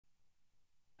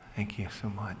Thank you so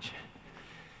much.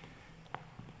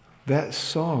 That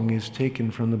song is taken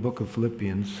from the book of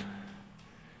Philippians,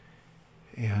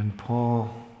 and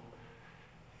Paul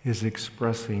is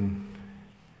expressing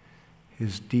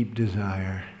his deep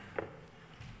desire.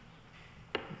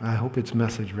 I hope its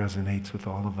message resonates with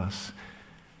all of us.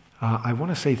 I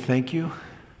want to say thank you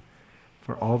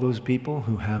for all those people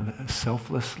who have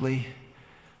selflessly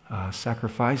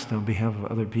sacrificed on behalf of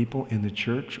other people in the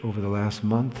church over the last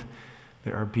month.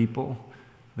 There are people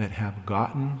that have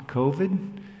gotten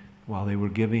COVID while they were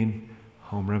giving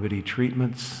home remedy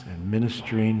treatments and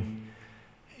ministering.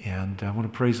 And I want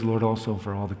to praise the Lord also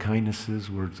for all the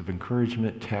kindnesses, words of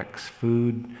encouragement, texts,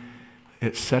 food,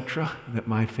 etc., that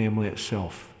my family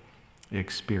itself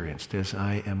experienced as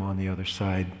I am on the other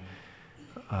side,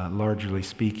 largely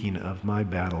speaking of my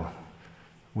battle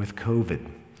with COVID.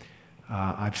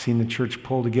 I've seen the church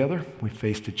pull together. We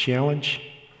faced a challenge,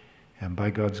 and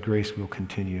by God's grace, we'll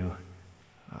continue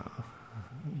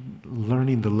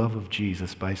learning the love of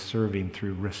Jesus by serving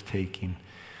through risk-taking,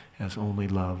 as only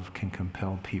love can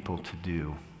compel people to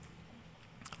do.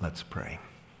 Let's pray.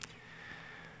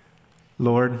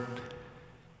 Lord,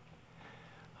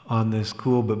 on this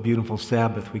cool but beautiful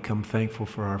Sabbath, we come thankful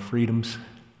for our freedoms.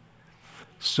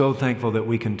 So thankful that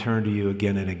we can turn to you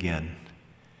again and again.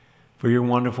 For your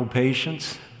wonderful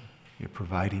patience, your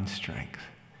providing strength.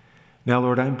 Now,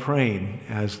 Lord, I'm praying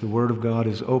as the Word of God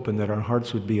is open that our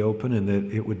hearts would be open and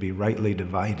that it would be rightly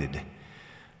divided.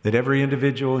 That every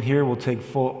individual here will take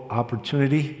full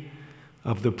opportunity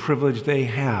of the privilege they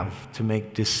have to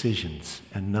make decisions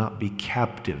and not be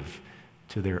captive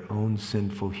to their own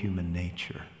sinful human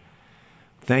nature.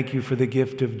 Thank you for the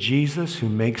gift of Jesus who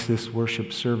makes this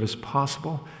worship service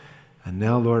possible. And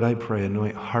now, Lord, I pray,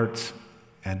 anoint hearts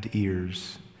and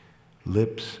ears,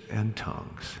 lips and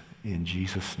tongues. In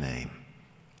Jesus' name,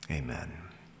 amen.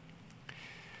 I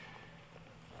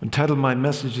entitled my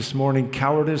message this morning,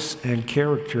 Cowardice and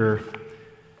Character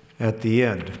at the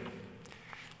End.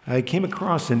 I came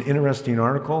across an interesting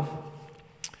article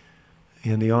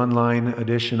in the online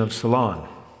edition of Salon.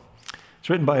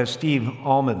 It's written by a Steve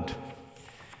Almond.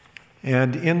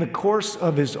 And in the course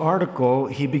of his article,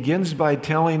 he begins by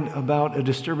telling about a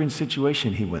disturbing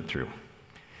situation he went through.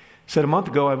 He said, a month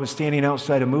ago, I was standing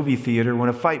outside a movie theater when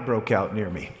a fight broke out near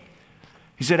me.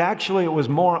 He said, actually, it was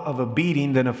more of a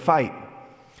beating than a fight.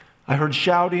 I heard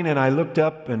shouting, and I looked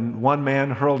up, and one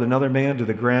man hurled another man to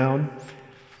the ground.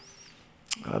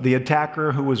 The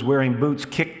attacker, who was wearing boots,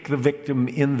 kicked the victim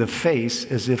in the face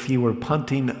as if he were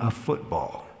punting a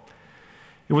football.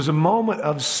 It was a moment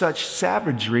of such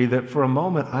savagery that for a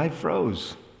moment I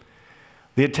froze.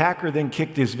 The attacker then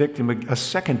kicked his victim a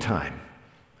second time,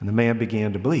 and the man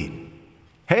began to bleed.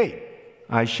 Hey,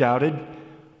 I shouted,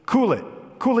 cool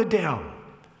it down.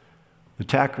 The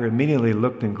attacker immediately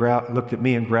looked at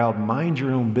me and growled, mind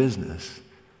your own business,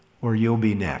 or you'll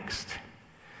be next.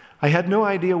 I had no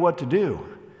idea what to do.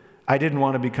 I didn't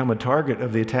want to become a target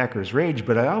of the attacker's rage,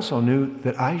 but I also knew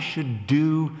that I should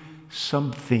do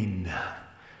something.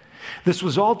 This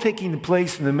was all taking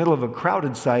place in the middle of a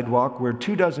crowded sidewalk where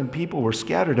 24 people were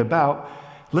scattered about.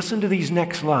 Listen to these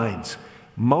next lines.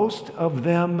 Most of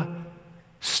them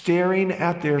staring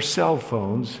at their cell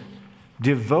phones,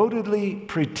 devotedly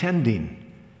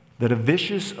pretending that a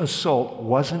vicious assault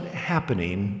wasn't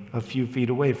happening a few feet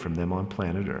away from them on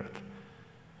planet Earth.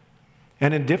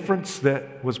 An indifference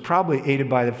that was probably aided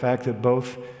by the fact that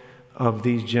both of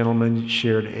these gentlemen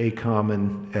shared a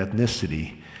common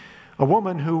ethnicity. A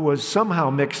woman who was somehow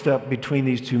mixed up between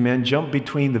these two men jumped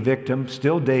between the victim,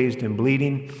 still dazed and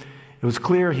bleeding. It was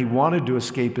clear he wanted to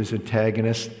escape his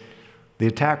antagonist. The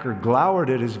attacker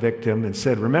glowered at his victim and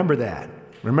said, remember that.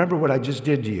 Remember what I just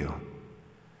did to you.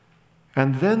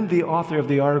 And then the author of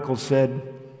the article said,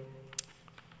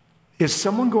 is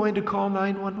someone going to call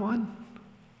 911?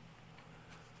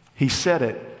 He said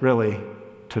it, really,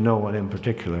 to no one in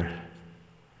particular.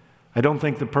 I don't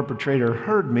think the perpetrator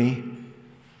heard me.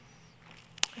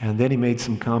 And then he made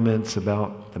some comments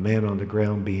about the man on the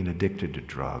ground being addicted to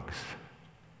drugs.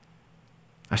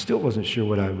 I still wasn't sure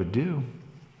what I would do.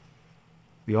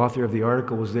 The author of the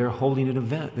article was there holding an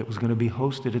event that was going to be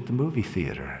hosted at the movie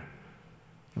theater.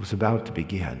 It was about to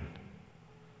begin.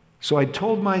 So I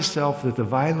told myself that the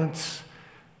violence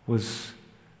was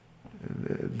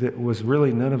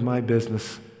really none of my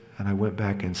business, and I went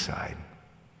back inside.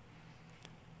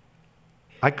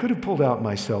 I could have pulled out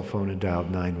my cell phone and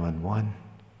dialed 911.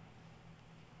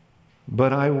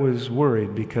 But I was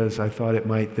worried because I thought it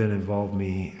might then involve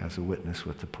me as a witness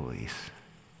with the police.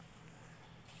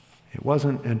 It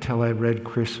wasn't until I read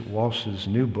Chris Walsh's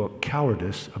new book,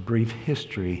 Cowardice, A Brief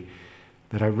History,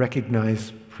 that I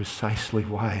recognized precisely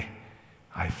why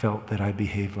I felt that I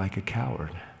behaved like a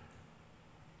coward,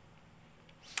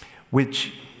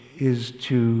 which is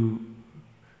to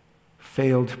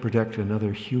fail to protect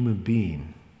another human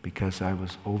being because I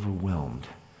was overwhelmed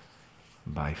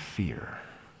by fear.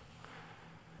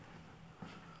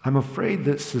 I'm afraid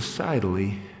that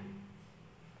societally,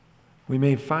 we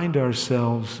may find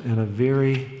ourselves in a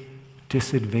very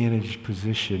disadvantaged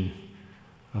position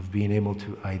of being able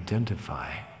to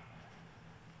identify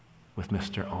with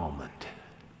Mr. Almond.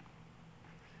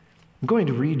 I'm going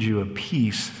to read you a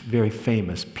piece, very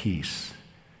famous piece.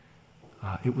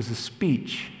 It was a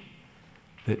speech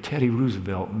that Teddy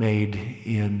Roosevelt made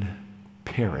in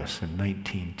Paris in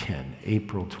 1910,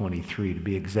 April 23, to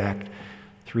be exact,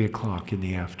 3 o'clock in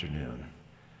the afternoon.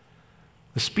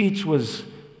 The speech was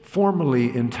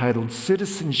formally entitled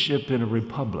Citizenship in a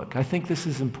Republic. I think this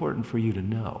is important for you to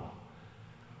know,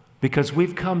 because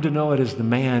we've come to know it as the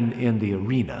man in the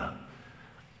arena.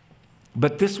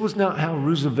 But this was not how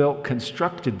Roosevelt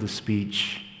constructed the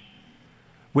speech,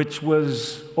 which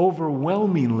was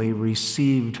overwhelmingly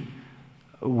received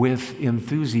with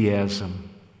enthusiasm.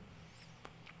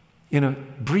 In a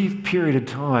brief period of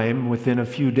time, within a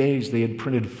few days, they had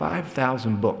printed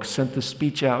 5,000 books, sent the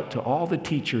speech out to all the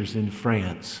teachers in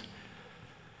France.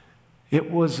 It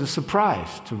was a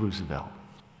surprise to Roosevelt.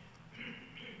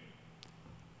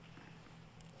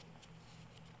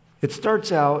 It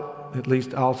starts out, at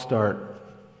least I'll start,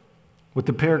 with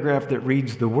the paragraph that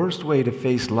reads, "The worst way to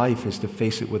face life is to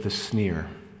face it with a sneer.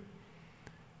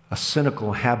 A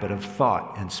cynical habit of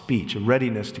thought and speech, a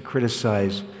readiness to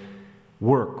criticize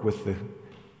work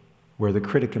where the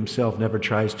critic himself never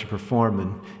tries to perform,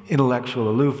 an intellectual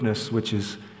aloofness which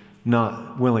is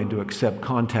not willing to accept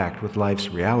contact with life's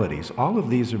realities. All of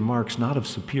these are marks not of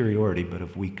superiority but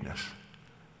of weakness."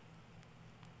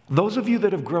 Those of you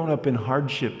that have grown up in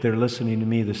hardship that are listening to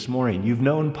me this morning, you've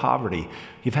known poverty.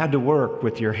 You've had to work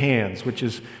with your hands, which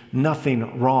is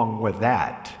nothing wrong with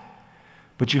that.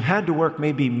 But you've had to work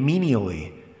maybe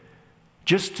menially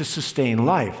just to sustain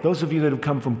life. Those of you that have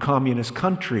come from communist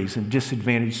countries and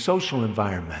disadvantaged social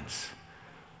environments.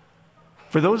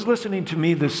 For those listening to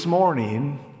me this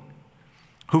morning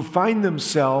who find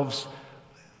themselves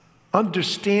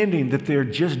understanding that they're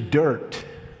just dirt,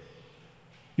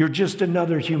 you're just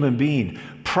another human being,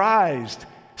 prized,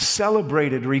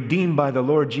 celebrated, redeemed by the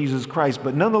Lord Jesus Christ,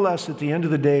 but nonetheless, at the end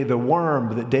of the day, the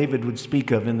worm that David would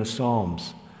speak of in the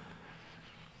Psalms.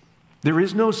 There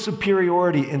is no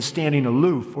superiority in standing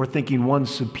aloof or thinking one's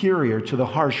superior to the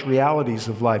harsh realities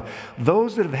of life.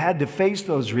 Those that have had to face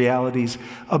those realities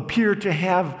appear to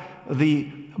have the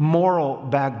moral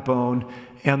backbone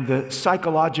and the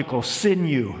psychological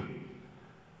sinew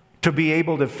to be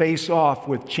able to face off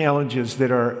with challenges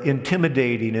that are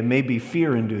intimidating and maybe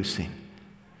fear-inducing.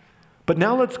 But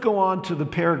now let's go on to the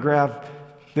paragraph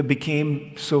that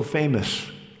became so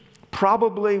famous.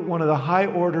 Probably one of the high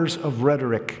orders of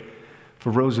rhetoric for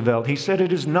Roosevelt. He said,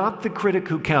 "It is not the critic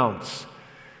who counts,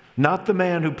 not the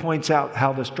man who points out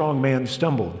how the strong man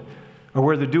stumbled, or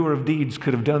where the doer of deeds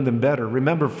could have done them better."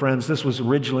 Remember, friends, this was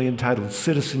originally entitled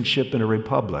Citizenship in a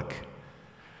Republic.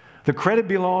 The credit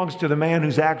belongs to the man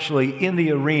who's actually in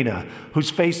the arena,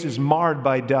 whose face is marred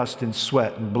by dust and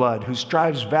sweat and blood, who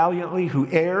strives valiantly, who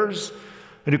errs,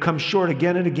 and who comes short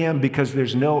again and again because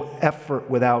there's no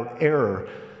effort without error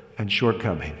and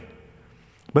shortcoming.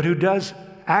 But who does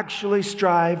actually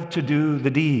strive to do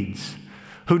the deeds,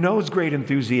 who knows great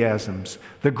enthusiasms,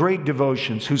 the great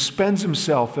devotions, who spends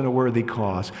himself in a worthy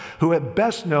cause, who at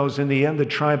best knows in the end the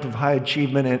triumph of high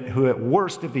achievement, and who at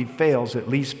worst, if he fails, at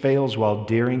least fails while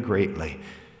daring greatly,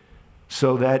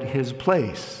 so that his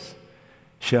place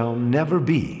shall never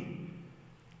be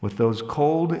with those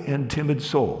cold and timid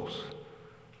souls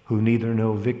who neither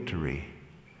know victory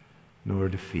nor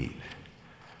defeat.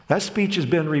 That speech has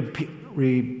been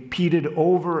repeated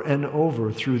over and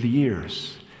over through the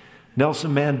years.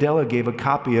 Nelson Mandela gave a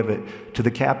copy of it to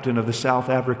the captain of the South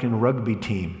African rugby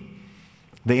team.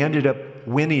 They ended up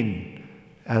winning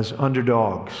as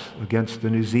underdogs against the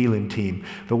New Zealand team.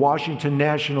 The Washington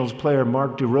Nationals player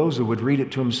Mark DeRosa would read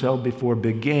it to himself before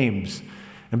big games.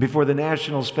 And before the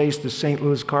Nationals faced the St.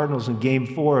 Louis Cardinals in Game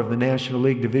 4 of the National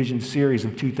League Division Series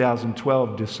of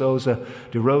 2012,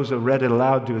 DeRosa read it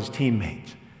aloud to his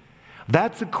teammates.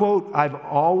 That's a quote I've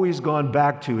always gone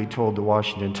back to, he told the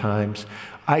Washington Times.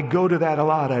 I go to that a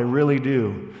lot, I really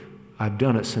do. I've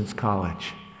done it since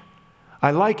college.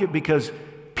 I like it because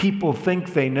people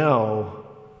think they know,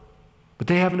 but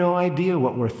they have no idea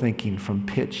what we're thinking from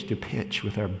pitch to pitch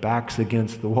with our backs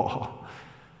against the wall.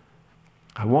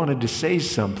 I wanted to say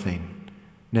something,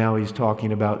 Now he's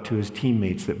talking about to his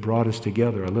teammates that brought us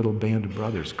together, a little band of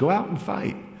brothers. Go out and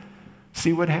fight.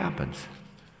 See what happens.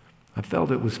 I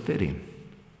felt it was fitting.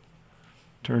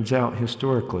 Turns out,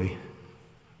 historically,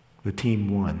 the team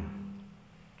won.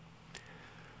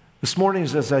 This morning,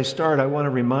 as I start, I want to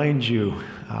remind you,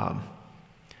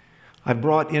 I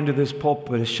brought into this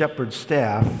pulpit a shepherd's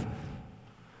staff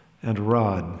and a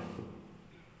rod.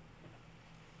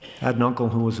 I had an uncle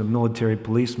who was a military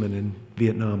policeman in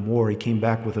Vietnam War. He came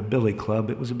back with a billy club.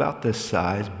 It was about this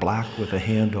size, black with a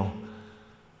handle.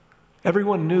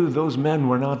 Everyone knew those men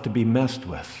were not to be messed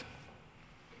with.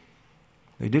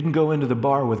 They didn't go into the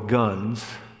bar with guns,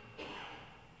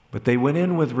 but they went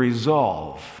in with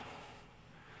resolve.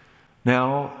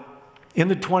 Now, in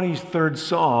the 23rd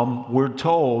Psalm, we're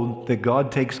told that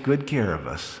God takes good care of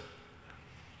us.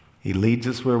 He leads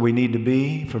us where we need to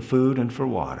be for food and for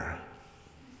water.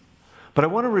 But I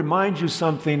want to remind you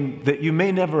something that you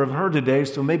may never have heard today,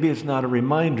 so maybe it's not a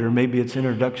reminder, maybe it's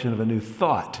introduction of a new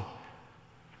thought.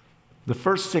 The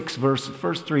first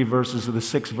three verses of the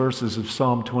 6 verses of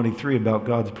Psalm 23 about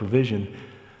God's provision.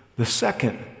 The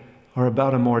second are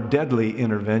about a more deadly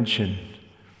intervention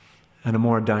and a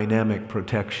more dynamic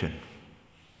protection.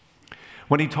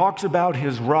 When he talks about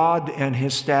his rod and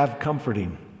his staff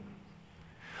comforting,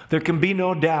 there can be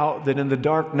no doubt that in the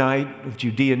dark night of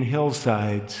Judean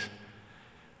hillsides,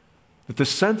 that the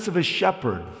sense of a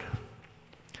shepherd,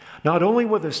 not only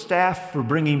with a staff for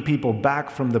bringing people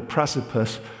back from the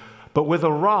precipice, but with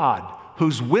a rod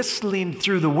who's whistling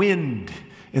through the wind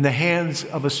in the hands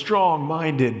of a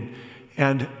strong-minded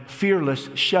and fearless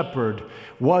shepherd,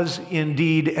 was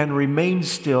indeed and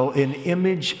remains still an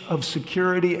image of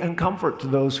security and comfort to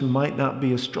those who might not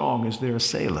be as strong as their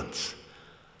assailants.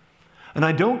 And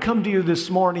I don't come to you this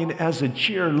morning as a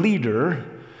cheerleader.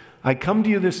 I come to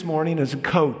you this morning as a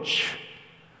coach.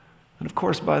 And of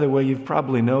course, by the way, you've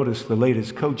probably noticed the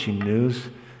latest coaching news.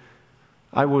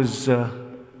 I was a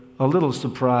little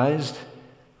surprised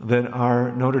that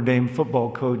our Notre Dame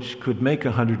football coach could make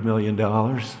 $100 million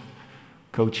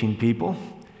coaching people.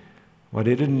 What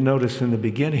I didn't notice in the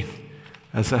beginning,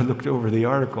 as I looked over the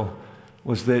article,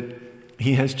 was that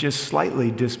he has just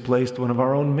slightly displaced one of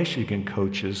our own Michigan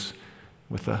coaches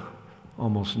with a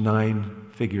almost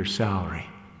 9-figure salary.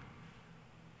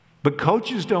 But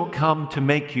coaches don't come to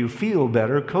make you feel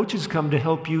better. Coaches come to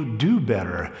help you do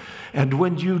better. And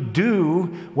when you do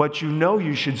what you know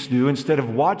you should do, instead of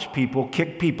watch people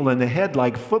kick people in the head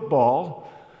like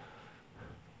football,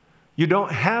 you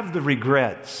don't have the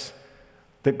regrets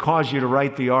that cause you to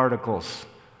write the articles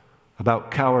about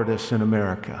cowardice in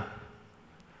America.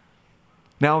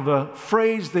 Now, the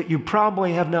phrase that you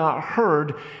probably have not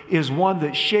heard is one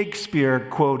that Shakespeare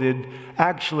quoted,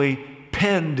 actually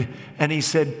penned, and he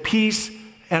said, "Peace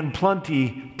and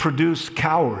plenty produce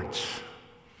cowards."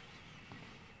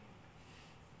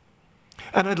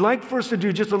 And I'd like for us to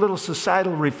do just a little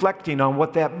societal reflecting on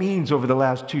what that means over the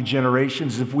last 2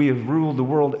 generations if we have ruled the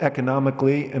world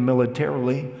economically and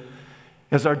militarily,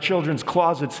 as our children's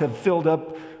closets have filled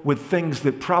up with things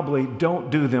that probably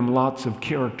don't do them lots of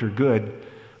character good,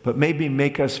 but maybe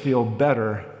make us feel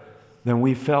better than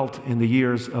we felt in the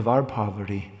years of our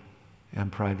poverty and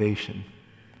privation.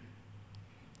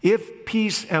 If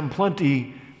peace and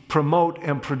plenty promote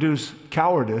and produce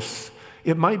cowardice,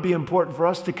 it might be important for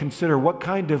us to consider what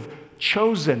kind of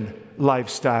chosen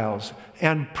lifestyles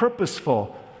and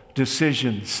purposeful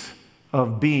decisions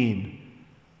of being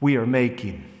we are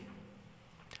making.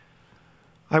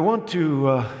 I want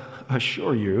to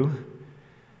assure you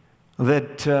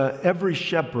that every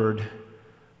shepherd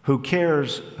who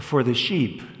cares for the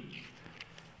sheep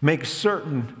makes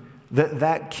certain that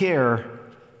that care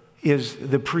is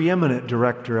the preeminent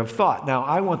director of thought. Now,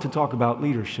 I want to talk about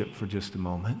leadership for just a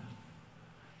moment.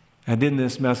 And in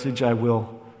this message, I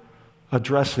will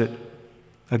address it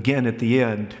again at the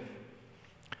end.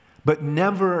 But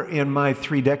never in my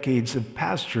 3 decades of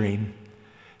pastoring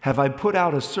have I put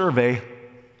out a survey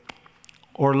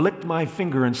or licked my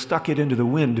finger and stuck it into the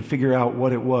wind to figure out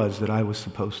what it was that I was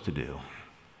supposed to do.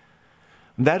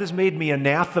 And that has made me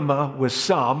anathema with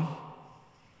some,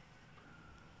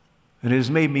 and it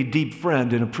has made me deep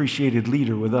friend and appreciated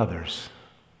leader with others.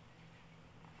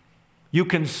 You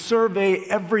can survey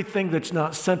everything that's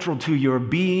not central to your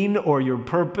being or your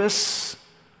purpose,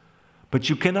 but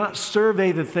you cannot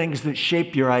survey the things that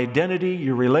shape your identity,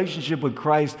 your relationship with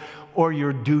Christ, or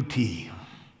your duty.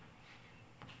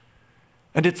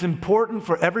 And it's important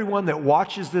for everyone that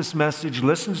watches this message,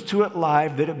 listens to it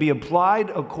live, that it be applied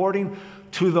according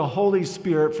to the Holy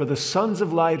Spirit, for the sons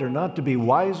of light are not to be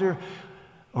wiser,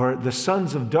 or the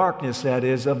sons of darkness, that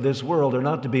is, of this world, are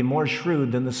not to be more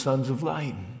shrewd than the sons of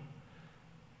light.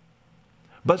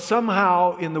 But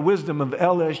somehow, in the wisdom of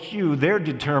LSU, they're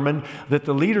determined that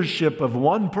the leadership of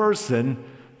one person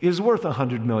is worth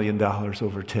 $100 million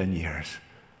over 10 years.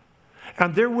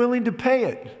 And they're willing to pay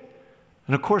it.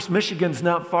 And of course, Michigan's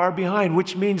not far behind,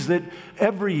 which means that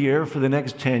every year for the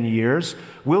next 10 years,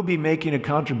 we'll be making a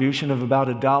contribution of about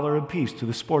 $1 apiece to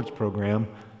the sports program.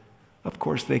 Of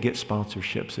course, they get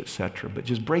sponsorships, etc., but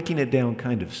just breaking it down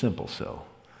kind of simple so.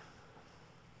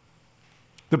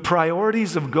 The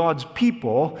priorities of God's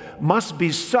people must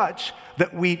be such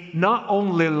that we not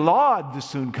only laud the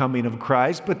soon coming of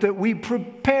Christ, but that we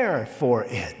prepare for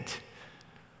it.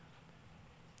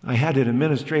 I had an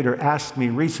administrator ask me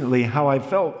recently how I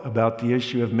felt about the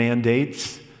issue of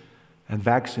mandates and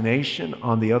vaccination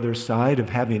on the other side of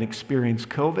having experienced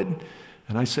COVID.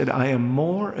 And I said, I am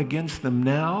more against them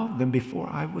now than before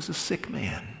I was a sick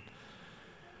man.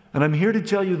 And I'm here to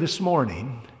tell you this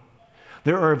morning,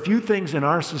 there are a few things in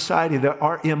our society that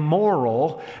are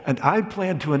immoral, and I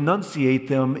plan to enunciate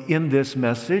them in this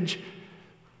message.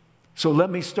 So let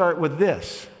me start with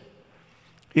this.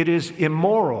 It is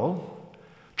immoral,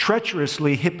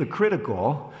 treacherously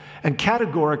hypocritical, and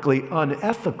categorically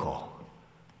unethical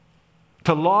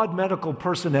to laud medical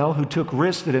personnel who took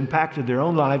risks that impacted their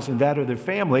own lives and that of their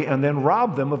family, and then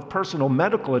rob them of personal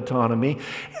medical autonomy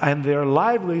and their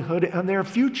livelihood and their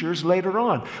futures later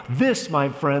on. This, my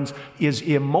friends, is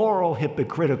immoral,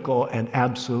 hypocritical, and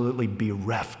absolutely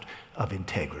bereft of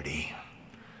integrity.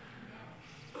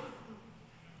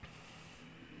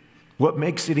 What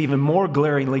makes it even more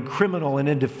glaringly criminal and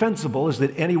indefensible is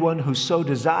that anyone who so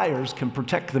desires can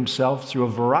protect themselves through a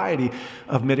variety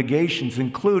of mitigations,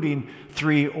 including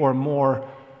 3 or more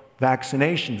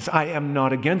vaccinations. I am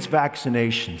not against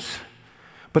vaccinations,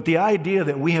 but the idea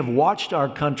that we have watched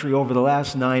our country over the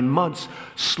last 9 months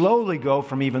slowly go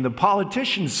from even the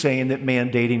politicians saying that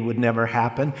mandating would never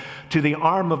happen to the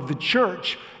arm of the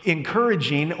church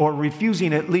encouraging or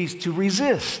refusing at least to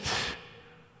resist.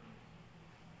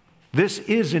 This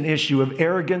is an issue of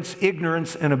arrogance,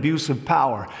 ignorance, and abuse of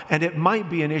power. And it might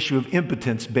be an issue of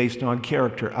impotence based on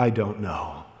character. I don't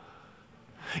know.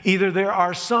 Either there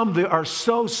are some that are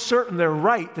so certain they're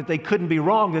right that they couldn't be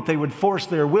wrong that they would force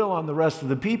their will on the rest of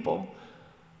the people.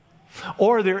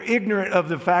 Or they're ignorant of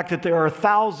the fact that there are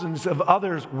thousands of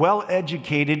others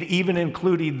well-educated, even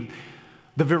including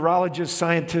the virologists,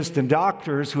 scientists, and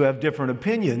doctors who have different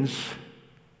opinions.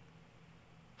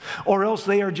 Or else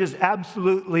they are just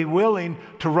absolutely willing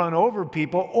to run over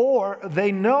people, or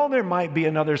they know there might be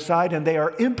another side and they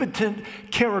are impotent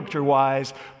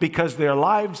character-wise because their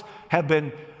lives have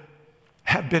been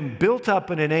built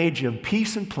up in an age of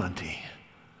peace and plenty.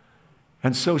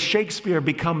 And so Shakespeare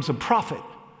becomes a prophet,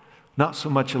 not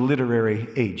so much a literary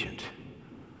agent.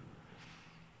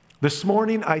 This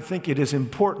morning, I think it is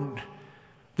important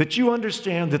that you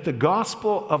understand that the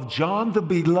gospel of John the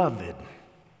Beloved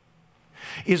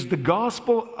is the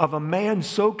gospel of a man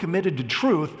so committed to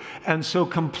truth and so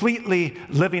completely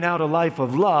living out a life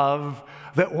of love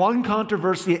that one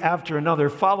controversy after another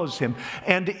follows him.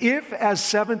 And if, as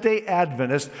Seventh-day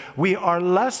Adventists, we are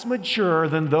less mature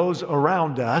than those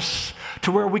around us,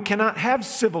 to where we cannot have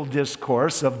civil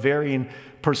discourse of varying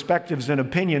perspectives and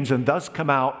opinions and thus come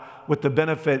out with the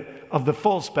benefit of the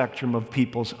full spectrum of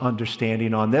people's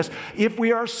understanding on this. If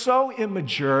we are so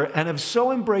immature and have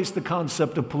so embraced the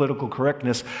concept of political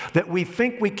correctness that we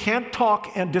think we can't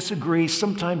talk and disagree,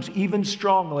 sometimes even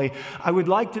strongly, I would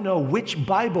like to know which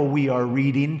Bible we are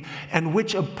reading and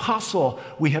which apostle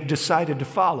we have decided to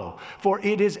follow. For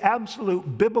it is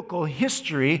absolute biblical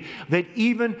history that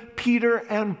even Peter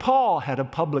and Paul had a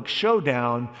public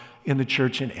showdown in the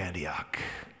church in Antioch.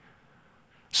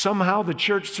 Somehow the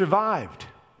church survived.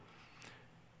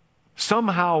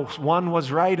 Somehow one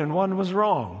was right and one was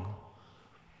wrong.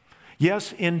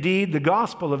 Yes, indeed, the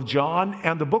Gospel of John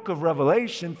and the book of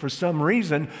Revelation, for some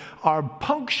reason, are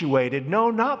punctuated, no,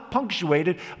 not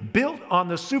punctuated, built on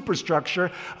the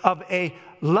superstructure of a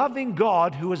loving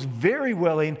God who is very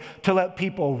willing to let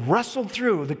people wrestle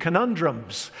through the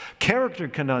conundrums, character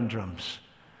conundrums,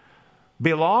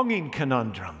 belonging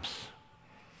conundrums.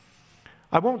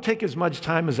 I won't take as much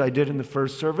time as I did in the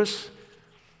first service,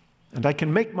 and I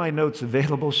can make my notes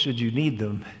available should you need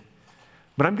them.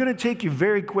 But I'm going to take you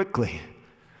very quickly.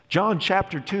 John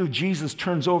chapter 2, Jesus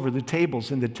turns over the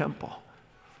tables in the temple.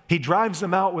 He drives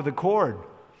them out with a cord.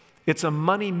 It's a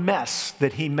money mess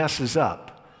that he messes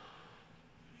up.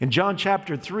 In John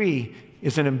chapter 3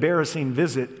 is an embarrassing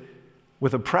visit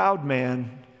with a proud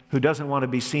man who doesn't want to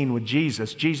be seen with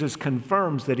Jesus. Jesus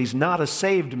confirms that he's not a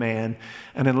saved man,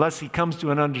 and unless he comes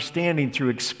to an understanding through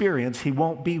experience, he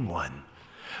won't be one.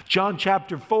 John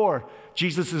chapter 4,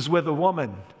 Jesus is with a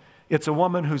woman It's a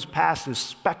woman whose past is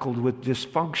speckled with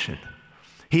dysfunction.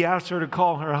 He asks her to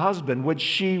call her husband, which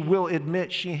she will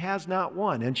admit she has not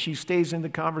one, and she stays in the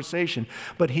conversation.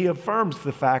 But he affirms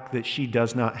the fact that she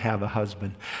does not have a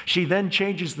husband. She then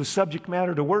changes the subject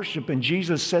matter to worship, and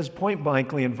Jesus says point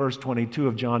blankly in verse 22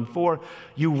 of John 4,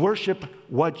 "You worship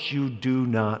what you do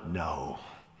not know."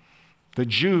 The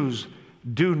Jews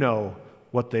do know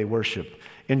what they worship.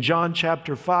 In John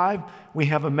chapter 5, we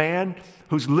have a man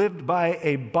who's lived by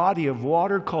a body of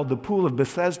water called the Pool of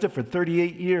Bethesda for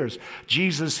 38 years.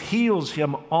 Jesus heals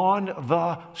him on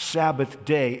the Sabbath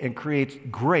day and creates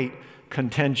great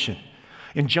contention.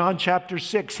 In John chapter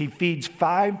 6, he feeds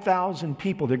 5,000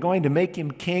 people. They're going to make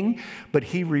him king, but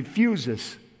he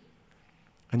refuses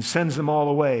and sends them all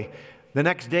away. The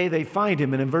next day they find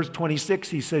him, and in verse 26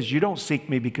 he says, "You don't seek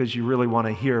me because you really want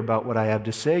to hear about what I have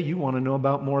to say. You want to know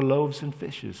about more loaves and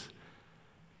fishes."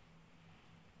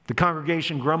 The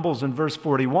congregation grumbles in verse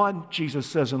 41. Jesus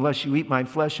says, "Unless you eat my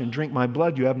flesh and drink my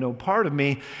blood, you have no part of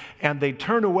me." And they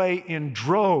turn away in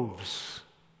droves.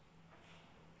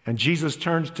 And Jesus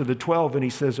turns to the 12 and he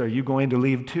says, "Are you going to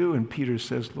leave too?" And Peter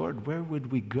says, "Lord, where would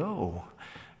we go?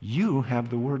 You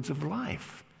have the words of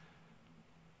life."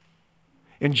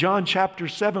 In John chapter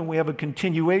 7, we have a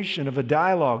continuation of a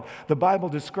dialogue. The Bible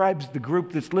describes the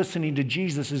group that's listening to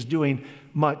Jesus as doing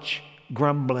much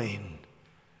grumbling.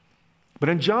 But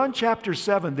in John chapter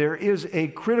 7, there is a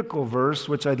critical verse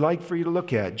which I'd like for you to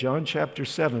look at. John chapter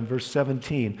 7, verse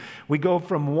 17. We go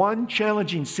from one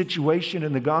challenging situation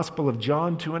in the Gospel of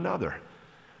John to another.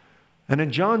 And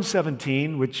in John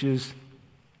 17, which is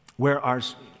where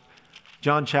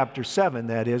John chapter 7,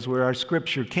 that is, where our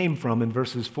scripture came from in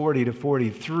verses 40 to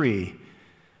 43,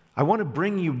 I want to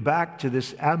bring you back to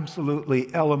this absolutely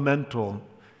elemental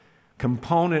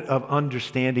component of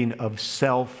understanding of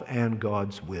self and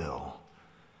God's will.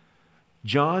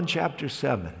 John chapter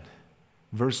 7,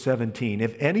 verse 17,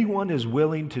 "If anyone is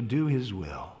willing to do his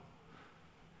will."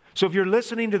 So if you're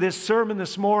listening to this sermon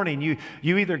this morning, you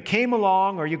either came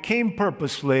along or you came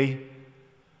purposely.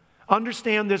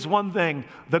 Understand this one thing: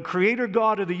 the Creator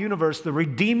God of the universe, the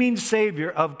redeeming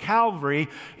Savior of Calvary,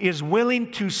 is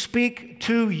willing to speak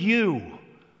to you.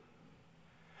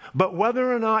 But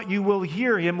whether or not you will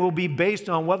hear him will be based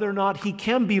on whether or not he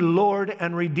can be Lord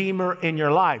and Redeemer in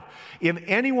your life. If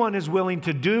anyone is willing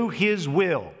to do his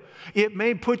will, it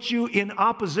may put you in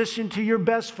opposition to your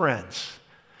best friends.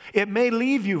 It may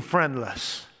leave you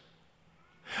friendless.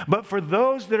 But for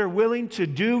those that are willing to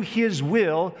do his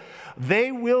will,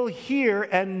 they will hear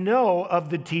and know of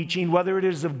the teaching, whether it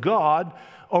is of God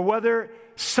or whether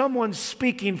someone's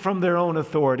speaking from their own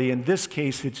authority. In this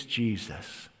case, it's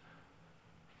Jesus.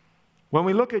 When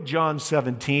we look at John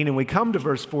 17 and we come to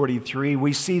verse 43,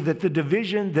 we see that the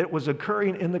division that was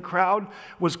occurring in the crowd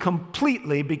was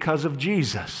completely because of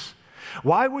Jesus.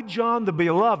 Why would John the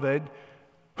Beloved,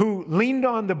 who leaned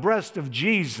on the breast of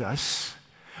Jesus,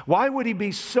 why would he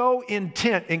be so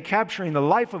intent in capturing the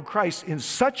life of Christ in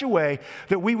such a way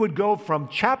that we would go from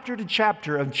chapter to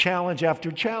chapter of challenge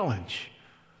after challenge?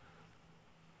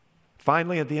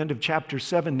 Finally, at the end of chapter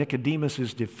 7, Nicodemus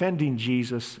is defending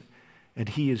Jesus, and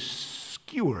he is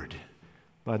skewered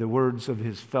by the words of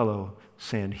his fellow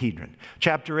Sanhedrin.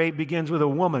 Chapter 8 begins with a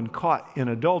woman caught in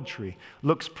adultery.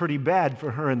 Looks pretty bad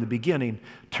for her in the beginning.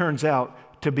 Turns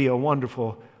out to be a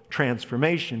wonderful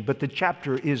transformation. But the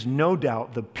chapter is no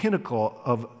doubt the pinnacle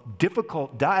of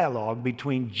difficult dialogue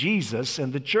between Jesus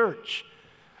and the church.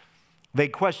 They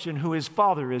question who his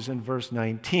father is in verse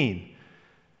 19.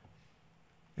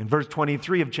 In verse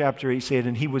 23 of chapter 8 said,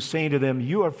 "And he was saying to them,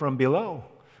 'You are from below,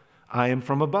 I am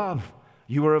from above.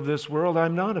 You are of this world, I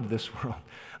am not of this world.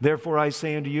 Therefore I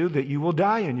say unto you that you will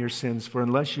die in your sins, for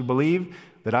unless you believe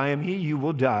that I am he, you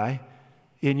will die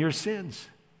in your sins.'"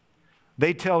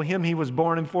 They tell him he was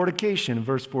born in fornication in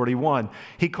verse 41.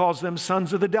 He calls them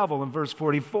sons of the devil in verse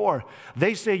 44.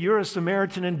 They say you're a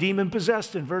Samaritan and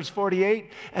demon-possessed in verse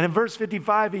 48. And in verse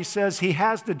 55 he says he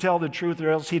has to tell the truth or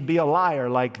else he'd be a liar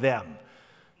like them.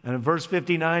 And in verse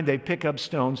 59 they pick up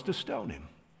stones to stone him.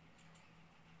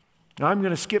 Now, I'm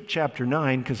going to skip chapter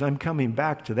 9 because I'm coming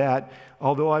back to that.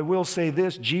 Although I will say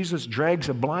this, Jesus drags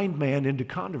a blind man into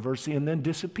controversy and then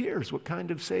disappears. What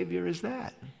kind of Savior is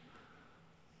that?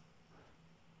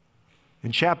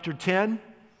 In chapter 10,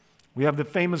 we have the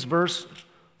famous verse,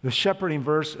 the shepherding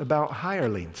verse about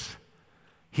hirelings.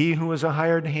 "He who is a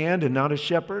hired hand and not a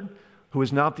shepherd, who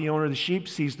is not the owner of the sheep,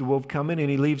 sees the wolf coming and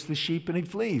he leaves the sheep and he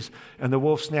flees. And the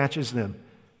wolf snatches them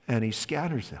and he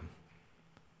scatters them."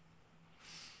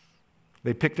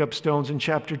 They picked up stones in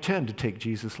chapter 10 to take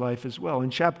Jesus' life as well.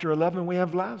 In chapter 11, we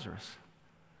have Lazarus.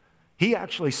 He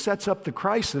actually sets up the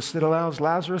crisis that allows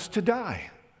Lazarus to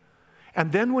die.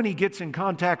 And then when he gets in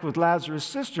contact with Lazarus'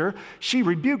 sister, she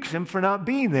rebukes him for not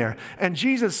being there. And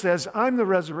Jesus says, I'm the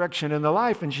resurrection and the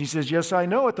life. And she says, yes, I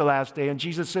know at the last day. And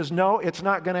Jesus says, no, it's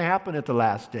not going to happen at the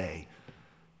last day.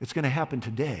 It's going to happen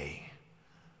today.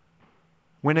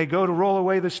 When they go to roll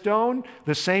away the stone,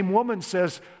 the same woman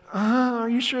says, are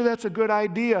you sure that's a good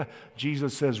idea?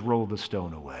 Jesus says, roll the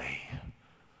stone away.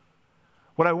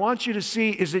 What I want you to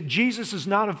see is that Jesus is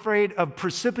not afraid of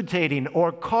precipitating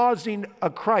or causing a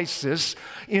crisis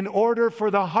in order for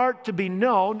the heart to be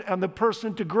known and the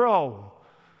person to grow.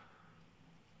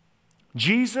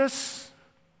 Jesus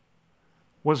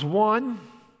was one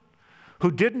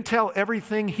who didn't tell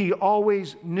everything he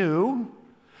always knew,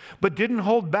 but didn't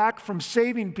hold back from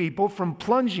saving people from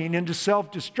plunging into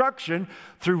self-destruction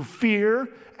through fear,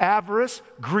 avarice,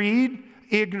 greed,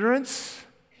 ignorance.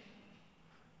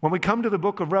 When we come to the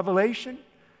book of Revelation,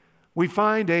 we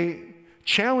find a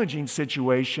challenging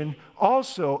situation,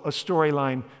 also a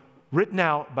storyline written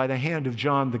out by the hand of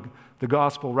John, the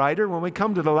gospel writer. When we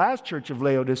come to the last church of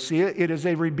Laodicea, it is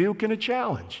a rebuke and a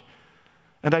challenge.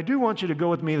 And I do want you to go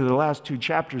with me to the last two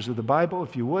chapters of the Bible,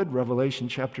 if you would, Revelation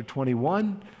chapter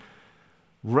 21.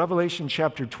 Revelation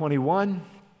chapter 21.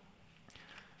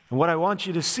 And what I want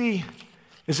you to see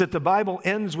is that the Bible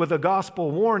ends with a gospel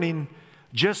warning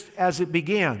just as it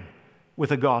began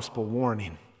with a gospel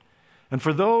warning. And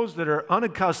for those that are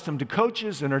unaccustomed to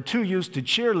coaches and are too used to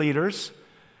cheerleaders,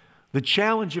 the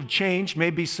challenge of change may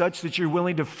be such that you're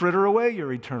willing to fritter away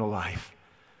your eternal life.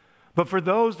 But for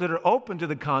those that are open to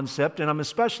the concept, and I'm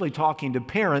especially talking to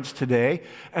parents today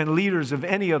and leaders of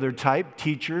any other type,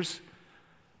 teachers,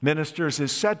 ministers,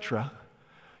 etc.,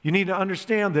 you need to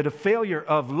understand that a failure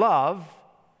of love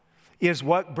is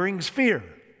what brings fear.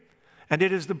 And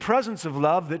it is the presence of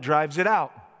love that drives it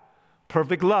out.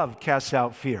 Perfect love casts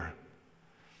out fear.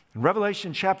 In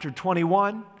Revelation chapter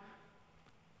 21,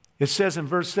 it says in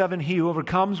verse 7, he who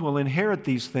overcomes will inherit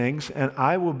these things, and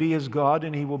I will be his God,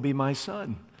 and he will be my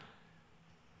son.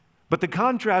 But the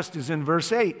contrast is in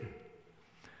verse 8.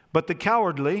 But the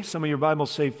cowardly, some of your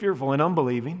Bibles say fearful and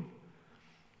unbelieving,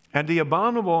 and the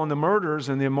abominable and the murderers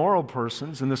and the immoral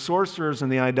persons and the sorcerers and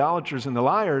the idolaters and the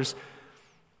liars,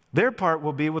 their part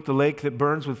will be with the lake that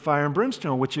burns with fire and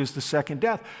brimstone, which is the second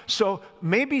death. So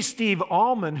maybe Steve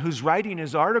Allman, who's writing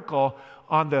his article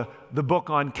on the book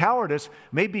on cowardice,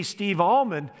 maybe Steve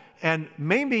Allman and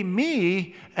maybe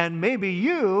me and maybe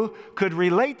you could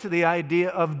relate to the idea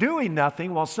of doing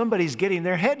nothing while somebody's getting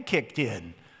their head kicked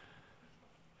in.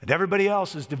 And everybody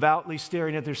else is devoutly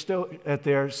staring at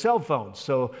their cell phones,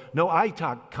 so no eye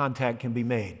contact can be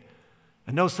made.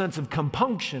 And no sense of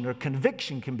compunction or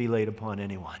conviction can be laid upon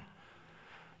anyone.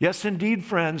 Yes, indeed,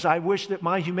 friends, I wish that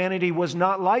my humanity was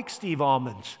not like Steve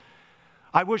Allman's.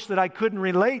 I wish that I couldn't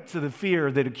relate to the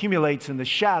fear that accumulates in the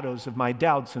shadows of my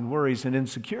doubts and worries and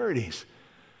insecurities.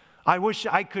 I wish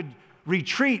I could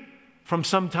retreat from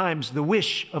sometimes the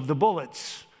whish of the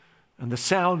bullets and the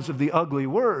sounds of the ugly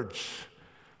words.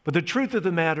 But the truth of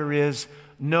the matter is,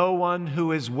 no one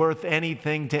who is worth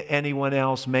anything to anyone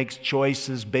else makes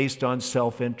choices based on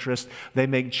self-interest. They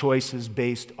make choices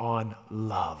based on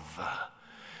love.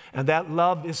 And that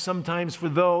love is sometimes for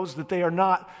those that they are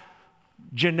not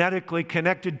genetically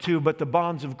connected to, but the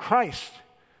bonds of Christ.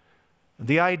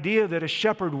 The idea that a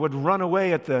shepherd would run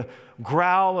away at the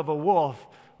growl of a wolf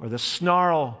or the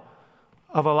snarl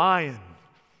of a lion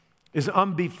is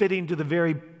unbefitting to the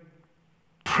very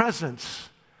presence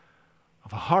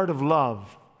of a heart of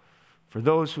love for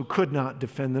those who could not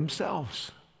defend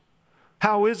themselves.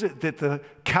 How is it that the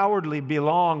cowardly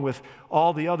belong with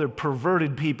all the other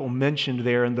perverted people mentioned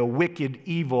there and the wicked,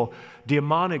 evil,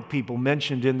 demonic people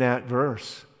mentioned in that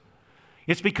verse?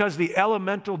 It's because the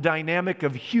elemental dynamic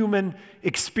of human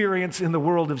experience in the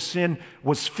world of sin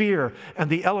was fear, and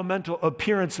the elemental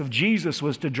appearance of Jesus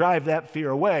was to drive that fear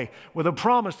away with a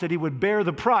promise that he would bear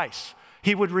the price.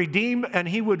 He would redeem and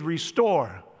he would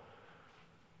restore.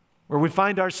 Where we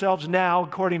find ourselves now,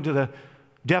 according to the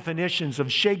definitions of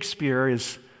Shakespeare,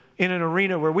 is in an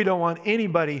arena where we don't want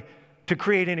anybody to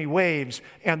create any waves,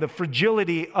 and the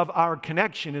fragility of our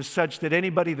connection is such that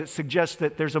anybody that suggests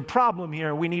that there's a problem here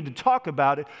and we need to talk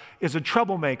about it is a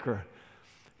troublemaker.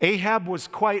 Ahab was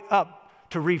quite up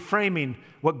to reframing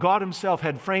what God himself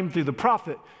had framed through the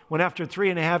prophet when after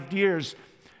 3.5 years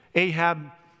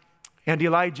Ahab and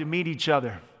Elijah meet each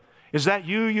other. Is that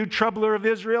you troubler of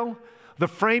Israel? The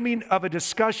framing of a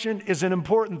discussion is an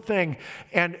important thing,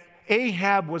 and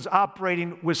Ahab was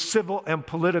operating with civil and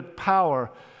political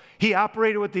power. He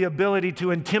operated with the ability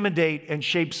to intimidate and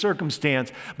shape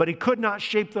circumstance, but he could not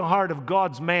shape the heart of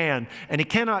God's man, and he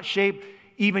cannot shape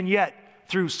even yet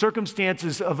through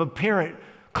circumstances of apparent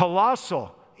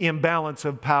colossal imbalance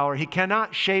of power. He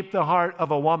cannot shape the heart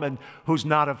of a woman who's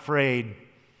not afraid.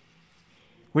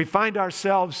 We find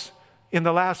ourselves in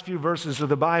the last few verses of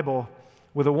the Bible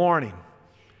with a warning.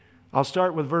 I'll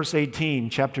start with verse 18,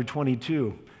 chapter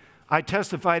 22. I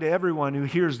testify to everyone who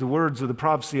hears the words of the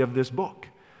prophecy of this book.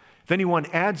 If anyone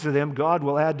adds to them, God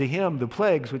will add to him the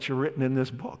plagues which are written in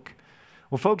this book.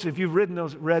 Well, folks, if you've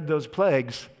read those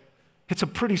plagues, it's a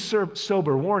pretty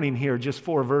sober warning here, just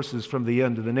 4 verses from the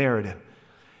end of the narrative.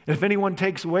 And if anyone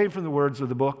takes away from the words of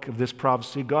the book of this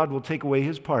prophecy, God will take away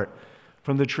his part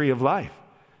from the tree of life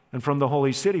and from the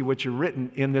holy city, which are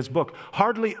written in this book.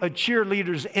 Hardly a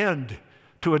cheerleader's end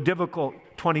to a difficult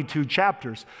 22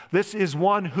 chapters. This is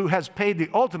one who has paid the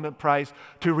ultimate price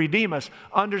to redeem us,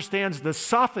 understands the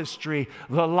sophistry,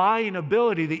 the lying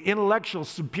ability, the intellectual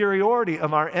superiority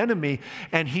of our enemy,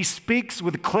 and he speaks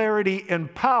with clarity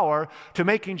and power to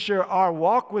making sure our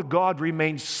walk with God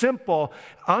remains simple,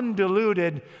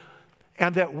 undiluted,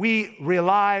 and that we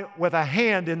rely with a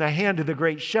hand in the hand of the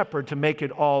great shepherd to make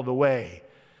it all the way.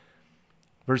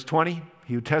 Verse 20,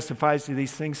 he who testifies to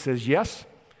these things says, yes,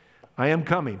 I am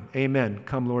coming. Amen.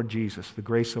 Come, Lord Jesus. The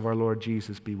grace of our Lord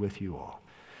Jesus be with you all.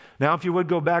 Now, if you would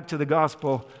go back to the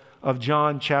Gospel of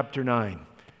John chapter 9.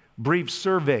 Brief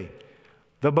survey.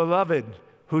 The beloved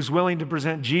who's willing to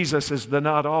present Jesus as the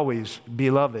not always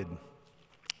beloved.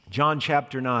 John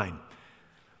chapter 9,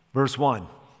 verse 1.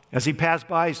 As he passed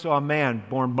by, he saw a man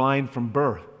born blind from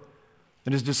birth.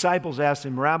 And his disciples asked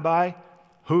him, Rabbi,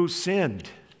 who sinned?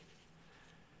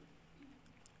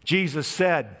 Jesus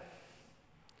said,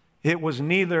 it was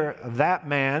neither that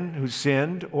man who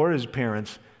sinned or his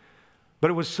parents, but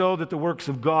it was so that the works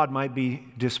of God might be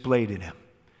displayed in him.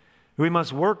 We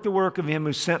must work the work of him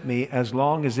who sent me as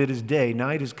long as it is day.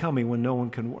 Night is coming when no one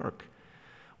can work.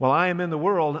 While I am in the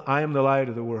world, I am the light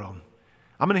of the world.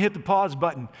 I'm going to hit the pause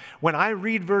button. When I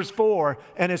read verse 4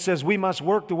 and it says, we must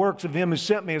work the works of him who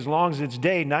sent me as long as it's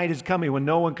day, night is coming when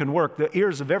no one can work, the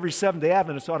ears of every Seventh-day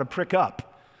Adventist ought to prick up.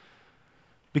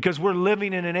 Because we're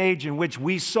living in an age in which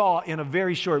we saw in a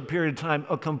very short period of time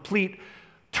a complete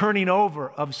turning over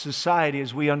of society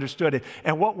as we understood it.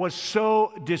 And what was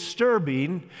so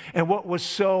disturbing and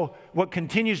what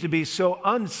continues to be so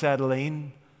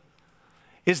unsettling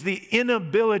is the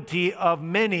inability of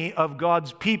many of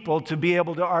God's people to be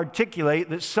able to articulate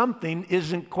that something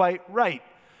isn't quite right.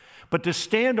 But to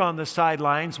stand on the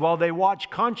sidelines while they watch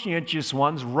conscientious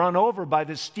ones run over by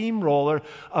the steamroller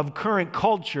of current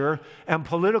culture and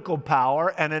political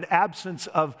power and an absence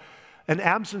of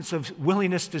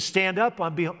willingness to stand up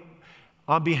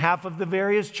on behalf of the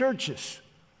various churches,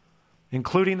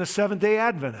 including the Seventh-day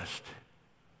Adventist.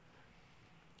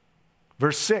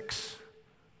 Verse 6,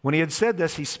 when he had said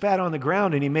this, he spat on the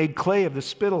ground and he made clay of the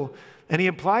spittle and he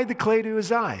applied the clay to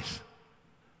his eyes.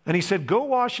 And he said, go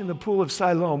wash in the pool of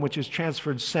Siloam, which is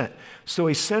transferred sent. So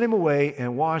he sent him away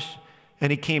and washed, and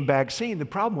he came back seeing. The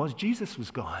problem was Jesus was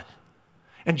gone.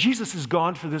 And Jesus is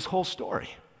gone for this whole story.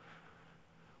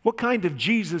 What kind of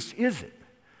Jesus is it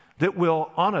that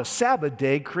will, on a Sabbath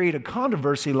day, create a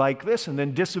controversy like this and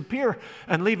then disappear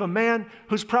and leave a man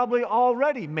who's probably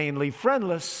already mainly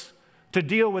friendless to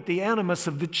deal with the animus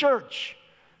of the church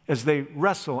as they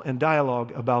wrestle and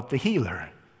dialogue about the healer?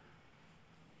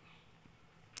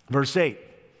 Verse 8,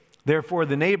 therefore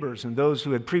the neighbors and those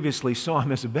who had previously saw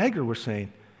him as a beggar were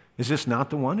saying, is this not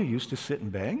the one who used to sit and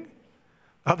beg?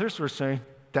 Others were saying,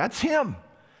 that's him.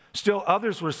 Still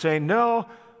others were saying, no,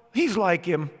 he's like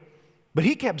him. But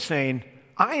he kept saying,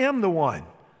 I am the one.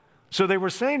 So they were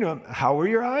saying to him, how were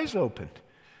your eyes opened?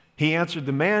 He answered,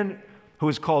 the man who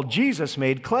is called Jesus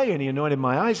made clay and he anointed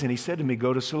my eyes. And he said to me,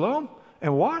 go to Siloam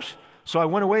and wash. So I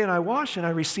went away and I washed and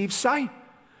I received sight.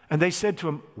 And they said to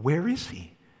him, where is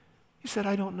he? He said,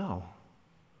 I don't know.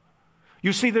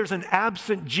 You see, there's an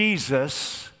absent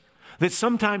Jesus that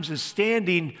sometimes is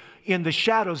standing in the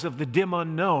shadows of the dim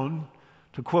unknown,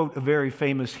 to quote a very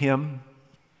famous hymn.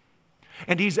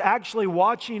 And he's actually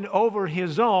watching over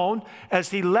his own as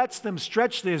he lets them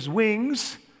stretch his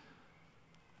wings,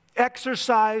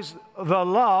 exercise the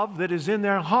love that is in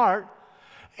their heart,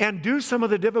 and do some of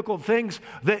the difficult things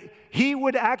that he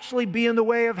would actually be in the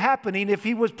way of happening if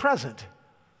he was present.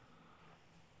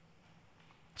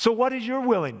 So what is your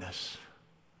willingness?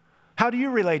 How do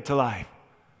you relate to life?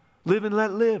 Live and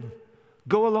let live.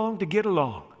 Go along to get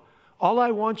along. All I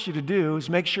want you to do is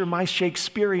make sure my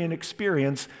Shakespearean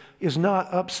experience is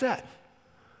not upset.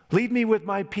 Leave me with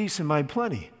my peace and my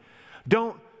plenty.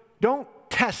 Don't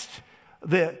test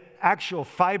the actual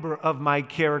fiber of my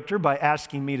character by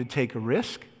asking me to take a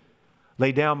risk,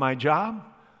 lay down my job,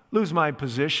 lose my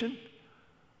position,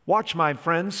 watch my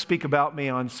friends speak about me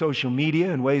on social media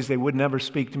in ways they would never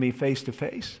speak to me face to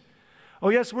face. Oh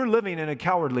yes, we're living in a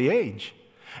cowardly age.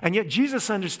 And yet Jesus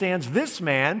understands this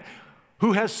man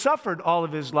who has suffered all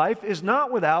of his life is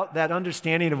not without that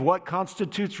understanding of what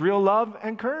constitutes real love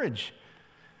and courage.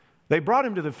 They brought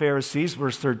him to the Pharisees,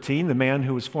 verse 13, the man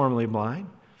who was formerly blind.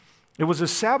 It was a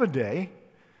Sabbath day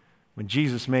when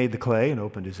Jesus made the clay and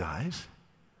opened his eyes.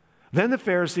 Then the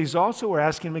Pharisees also were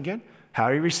asking him again how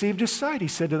he received his sight. He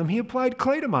said to them, he applied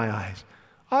clay to my eyes.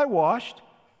 I washed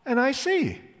and I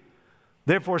see.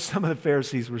 Therefore, some of the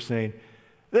Pharisees were saying,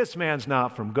 this man's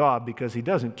not from God because he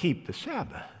doesn't keep the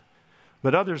Sabbath.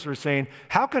 But others were saying,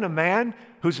 how can a man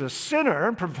who's a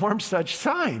sinner perform such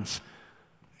signs?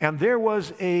 And there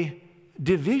was a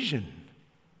division.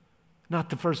 Not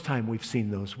the first time we've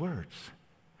seen those words.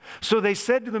 So they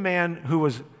said to the man who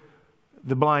was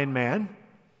the blind man,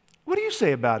 what do you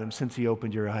say about him since he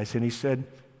opened your eyes? And he said,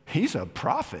 he's a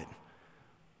prophet.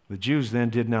 The Jews then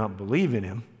did not believe in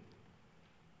him.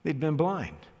 They'd been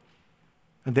blind.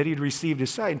 And that he'd received his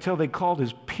sight until they called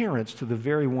his parents to the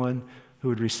very one who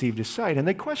had received his sight. And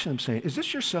they questioned him saying, is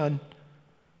this your son?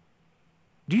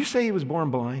 Do you say he was born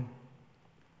blind?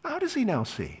 How does he now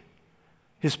see?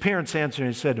 His parents answered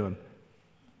and said to him,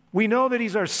 we know that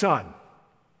he's our son,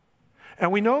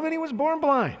 and we know that he was born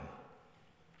blind.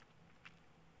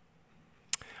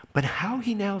 But how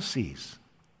he now sees,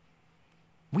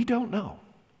 we don't know.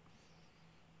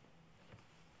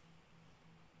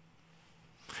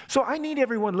 So I need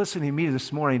everyone listening to me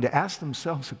this morning to ask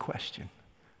themselves a question.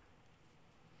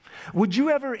 Would you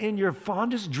ever in your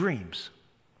fondest dreams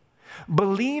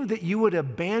believe that you would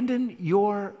abandon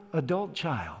your adult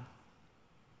child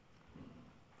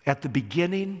at the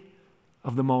beginning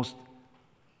of the most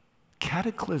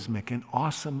cataclysmic and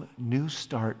awesome new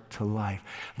start to life?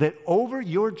 That over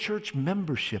your church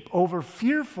membership, over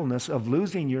fearfulness of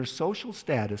losing your social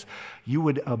status, you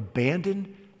would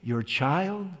abandon your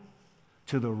child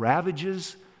to the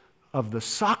ravages of the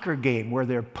soccer game where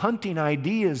they're punting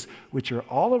ideas which are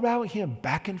all around him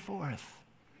back and forth?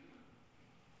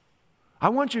 I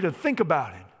want you to think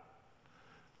about it.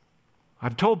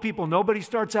 I've told people nobody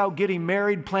starts out getting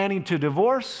married planning to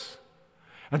divorce,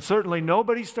 and certainly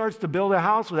nobody starts to build a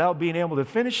house without being able to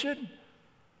finish it.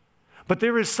 But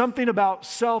there is something about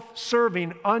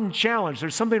self-serving, unchallenged.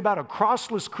 There's something about a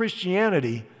crossless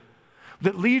Christianity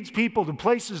that leads people to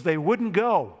places they wouldn't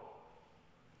go.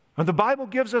 And the Bible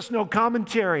gives us no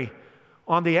commentary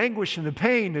on the anguish and the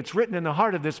pain that's written in the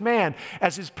heart of this man,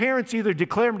 as his parents either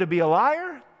declare him to be a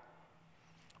liar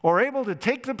or able to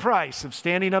take the price of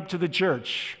standing up to the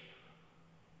church.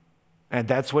 And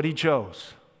that's what he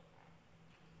chose.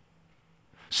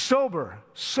 Sober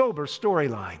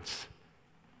storylines.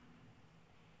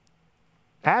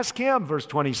 Ask him, verse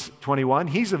 21,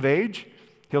 he's of age.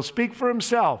 He'll speak for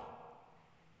himself.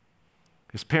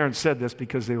 His parents said this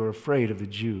because they were afraid of the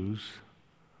Jews.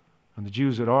 And the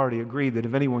Jews had already agreed that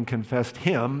if anyone confessed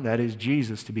him, that is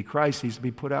Jesus, to be Christ, he's to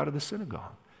be put out of the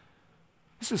synagogue.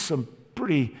 This is some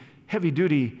pretty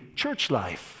heavy-duty church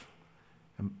life.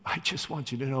 And I just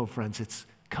want you to know, friends, it's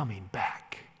coming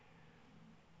back.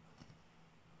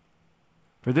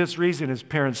 For this reason, his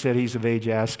parents said he's of age,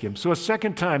 ask him. So a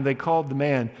second time they called the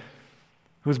man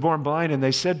who was born blind, and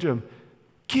they said to him,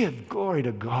 give glory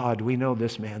to God. We know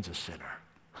this man's a sinner.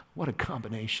 What a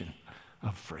combination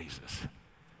of phrases.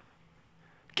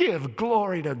 Give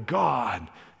glory to God,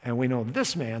 and we know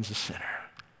this man's a sinner.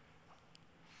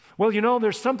 Well, you know,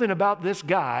 there's something about this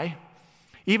guy,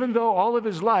 even though all of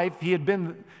his life he had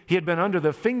been under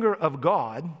the finger of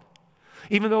God,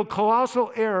 even though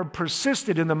colossal error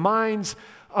persisted in the minds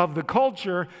of the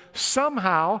culture,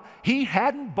 somehow he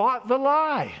hadn't bought the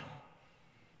lie.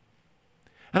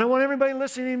 And I want everybody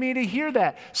listening to me to hear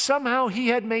that. Somehow he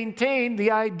had maintained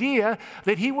the idea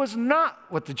that he was not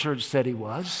what the church said he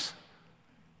was,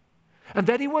 and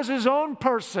that he was his own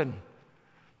person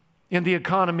in the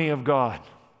economy of God.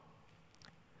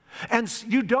 And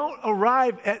you don't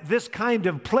arrive at this kind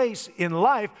of place in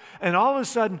life and all of a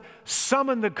sudden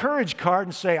summon the courage card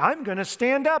and say, I'm going to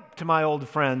stand up to my old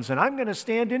friends, and I'm going to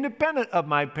stand independent of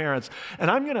my parents,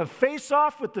 and I'm going to face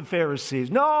off with the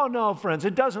Pharisees. No, friends,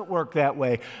 it doesn't work that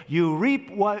way. You reap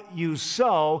what you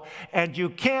sow, and you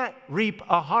can't reap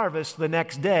a harvest the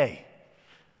next day.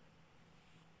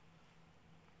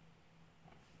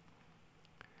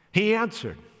 He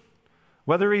answered,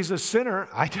 whether he's a sinner,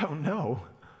 I don't know.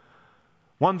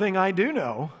 One thing I do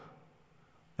know,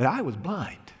 that I was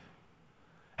blind,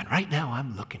 and right now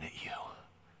I'm looking at you.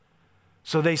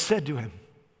 So they said to him,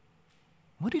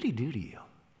 what did he do to you?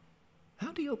 How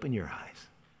did he open your eyes?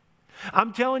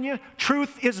 I'm telling you,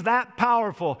 truth is that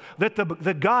powerful that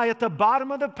the guy at the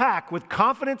bottom of the pack with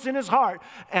confidence in his heart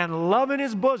and love in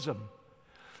his bosom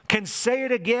can say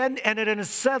it again, and it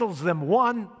unsettles them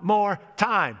one more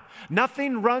time.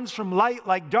 Nothing runs from light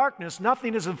like darkness.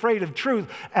 Nothing is afraid of truth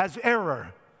as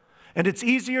error. And it's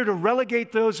easier to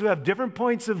relegate those who have different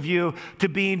points of view to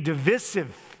being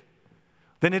divisive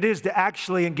than it is to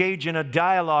actually engage in a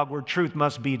dialogue where truth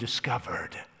must be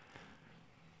discovered.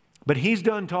 But he's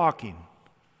done talking.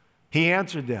 He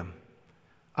answered them,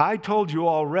 I told you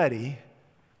already,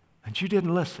 and you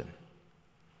didn't listen.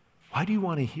 Why do you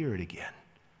want to hear it again?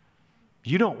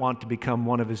 You don't want to become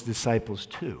one of his disciples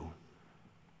too,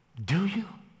 do you?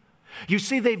 You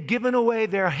see, they've given away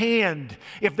their hand.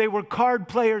 If they were card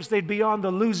players, they'd be on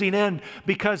the losing end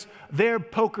because their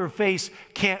poker face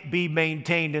can't be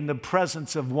maintained in the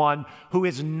presence of one who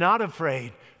is not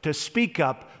afraid to speak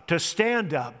up, to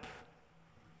stand up,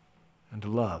 and to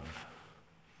love.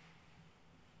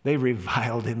 They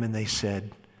reviled him and they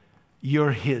said,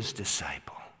 you're his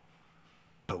disciple,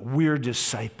 but we're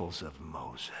disciples of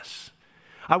Moses.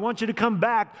 I want you to come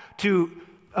back to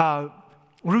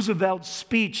Roosevelt's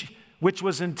speech, which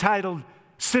was entitled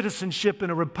Citizenship in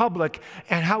a Republic,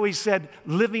 and how he said,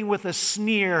 living with a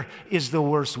sneer is the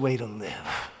worst way to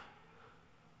live.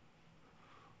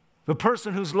 The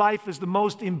person whose life is the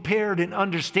most impaired in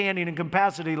understanding and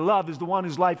capacity to love is the one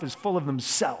whose life is full of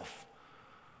themselves.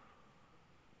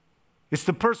 It's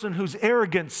the person whose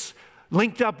arrogance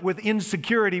linked up with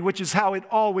insecurity, which is how it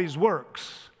always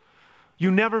works. You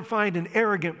never find an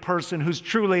arrogant person who's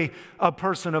truly a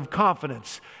person of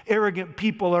confidence. Arrogant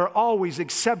people are always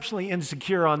exceptionally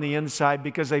insecure on the inside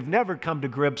because they've never come to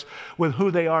grips with who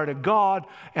they are to God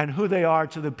and who they are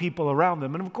to the people around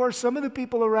them. And of course, some of the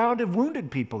people around have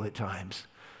wounded people at times.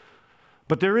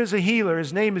 But there is a healer.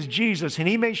 His name is Jesus, and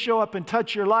he may show up and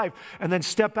touch your life and then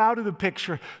step out of the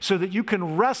picture so that you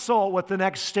can wrestle with the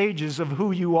next stages of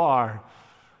who you are.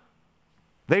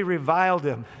 They reviled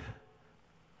him.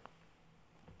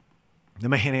 The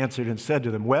man answered and said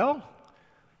to them, well,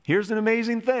 here's an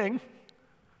amazing thing.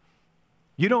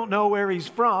 You don't know where he's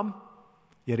from,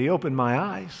 yet he opened my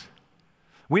eyes.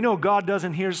 We know God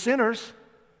doesn't hear sinners,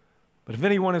 but if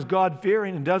anyone is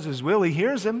God-fearing and does his will, he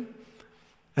hears him.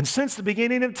 And since the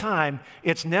beginning of time,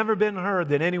 it's never been heard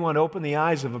that anyone opened the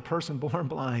eyes of a person born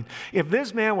blind. If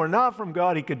this man were not from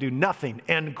God, he could do nothing,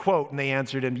 end quote. And they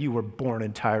answered him, you were born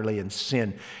entirely in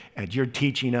sin, and you're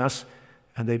teaching us.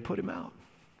 And they put him out.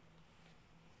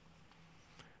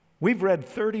 We've read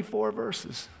 34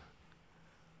 verses,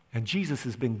 and Jesus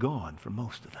has been gone for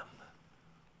most of them.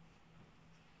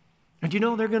 And you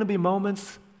know, there are going to be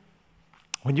moments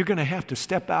when you're going to have to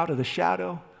step out of the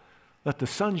shadow, let the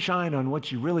sun shine on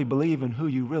what you really believe and who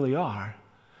you really are,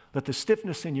 let the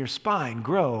stiffness in your spine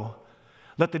grow,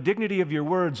 let the dignity of your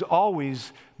words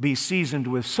always be seasoned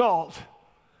with salt,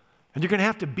 and you're going to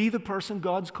have to be the person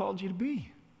God's called you to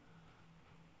be.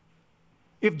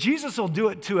 If Jesus will do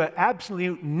it to an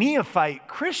absolute neophyte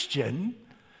Christian,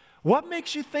 what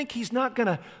makes you think he's not going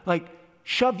to,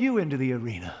 shove you into the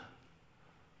arena?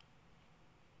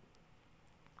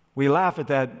 We laugh at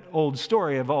that old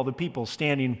story of all the people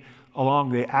standing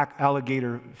along the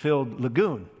alligator-filled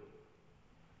lagoon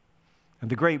and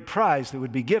the great prize that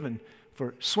would be given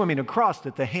for swimming across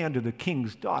at the hand of the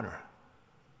king's daughter.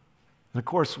 And of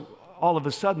course, all of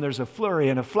a sudden there's a flurry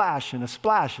and a flash and a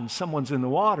splash and someone's in the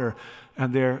water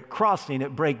and they're crossing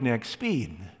at breakneck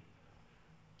speed.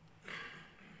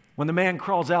 When the man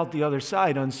crawls out the other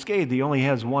side unscathed, he only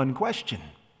has one question.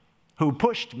 Who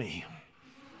pushed me?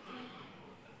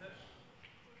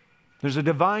 There's a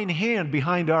divine hand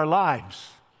behind our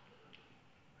lives.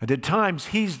 And at times,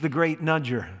 he's the great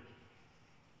nudger.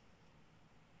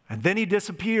 And then he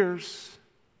disappears,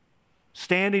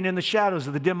 standing in the shadows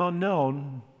of the dim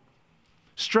unknown,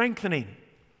 strengthening,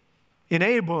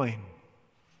 enabling,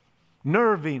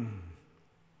 nerving.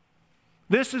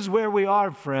 This is where we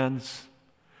are, friends.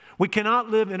 We cannot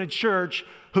live in a church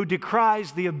who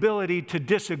decries the ability to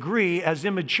disagree as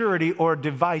immaturity or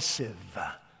divisive.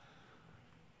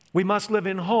 We must live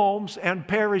in homes and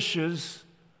parishes,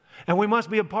 and we must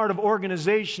be a part of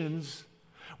organizations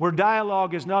where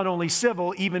dialogue is not only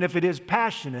civil, even if it is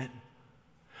passionate,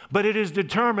 but it is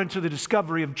determined to the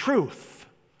discovery of truth.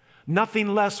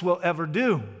 Nothing less will ever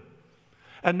do.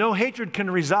 And no hatred can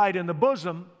reside in the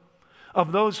bosom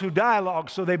of those who dialogue,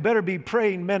 so they better be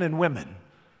praying men and women.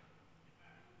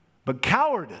 But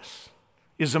cowardice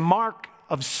is a mark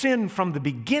of sin from the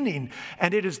beginning,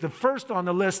 and it is the first on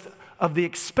the list of the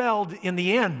expelled in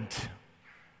the end.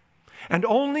 And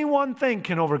only one thing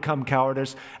can overcome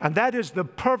cowardice, and that is the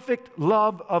perfect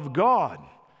love of God.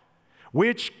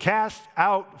 which casts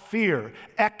out fear.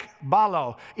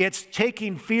 Ekbalo. It's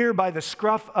taking fear by the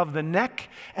scruff of the neck,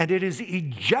 and it is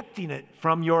ejecting it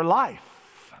from your life.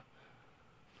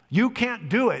 You can't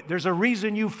do it. There's a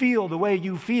reason you feel the way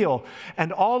you feel.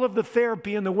 And all of the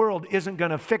therapy in the world isn't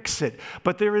going to fix it.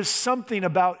 But there is something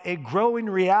about a growing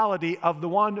reality of the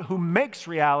one who makes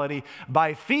reality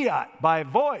by fiat, by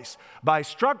voice, by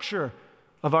structure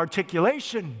of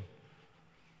articulation.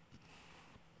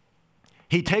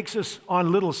 He takes us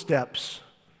on little steps.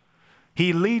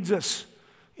 He leads us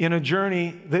in a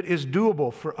journey that is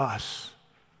doable for us.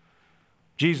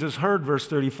 Jesus heard, verse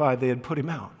 35, they had put him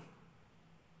out.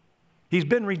 He's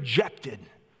been rejected,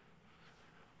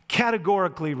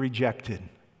 categorically rejected.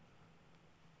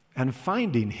 And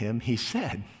finding him, he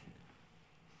said,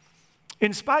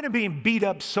 in spite of being beat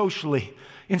up socially,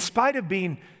 in spite of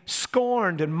being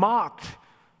scorned and mocked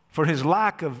for his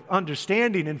lack of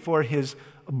understanding and for his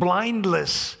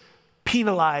blindless,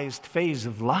 penalized phase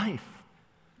of life,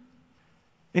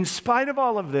 in spite of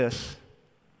all of this,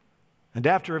 and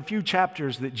after a few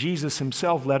chapters that Jesus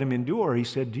himself let him endure, he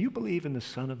said, do you believe in the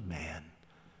Son of Man?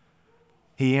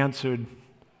 He answered,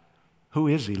 who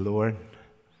is he, Lord,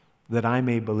 that I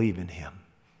may believe in him?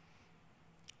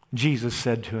 Jesus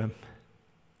said to him,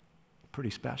 pretty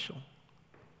special.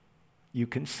 You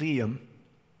can see him,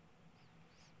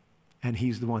 and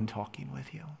he's the one talking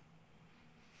with you.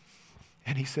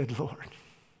 And he said, Lord,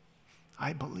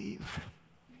 I believe.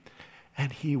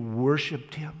 And he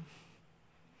worshiped him.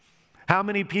 How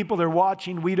many people are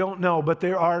watching, we don't know, but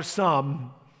there are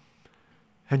some.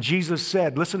 And Jesus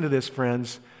said, listen to this,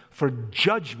 friends, for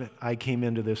judgment I came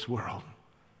into this world,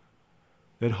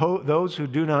 that those who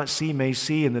do not see may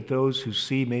see, and that those who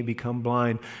see may become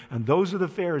blind. And those are the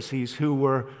Pharisees who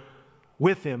were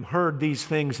with him, heard these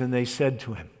things, and they said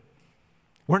to him,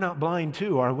 we're not blind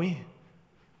too, are we?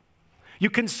 You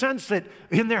can sense that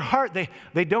in their heart,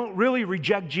 they don't really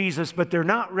reject Jesus, but they're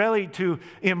not ready to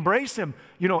embrace him.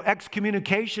 You know,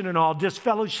 excommunication and all,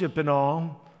 disfellowship and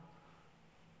all.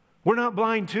 We're not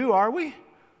blind too, are we?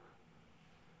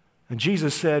 And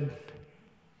Jesus said,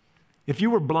 if you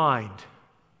were blind,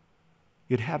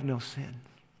 you'd have no sin.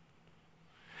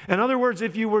 In other words,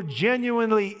 if you were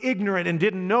genuinely ignorant and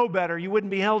didn't know better, you wouldn't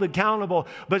be held accountable.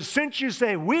 But since you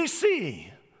say, we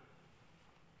see,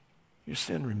 your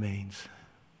sin remains.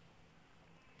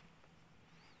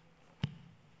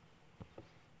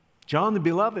 John the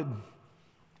Beloved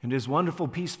and his wonderful,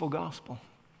 peaceful gospel,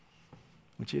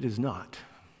 which it is not.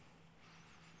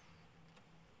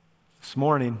 This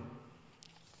morning,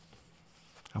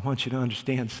 I want you to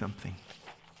understand something.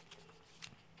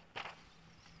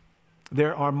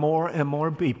 There are more and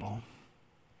more people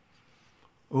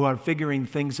who are figuring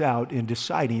things out and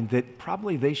deciding that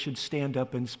probably they should stand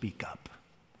up and speak up.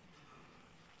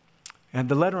 And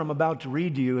the letter I'm about to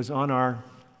read to you is on our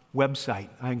website.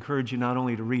 I encourage you not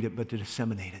only to read it, but to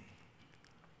disseminate it.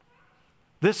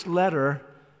 This letter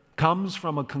comes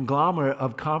from a conglomerate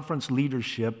of conference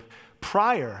leadership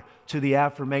prior to the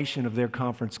affirmation of their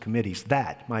conference committees.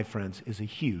 That, my friends, is a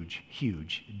huge,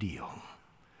 huge deal.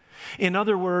 In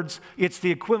other words, it's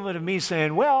the equivalent of me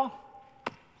saying, well,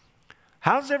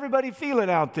 how's everybody feeling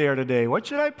out there today? What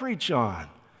should I preach on?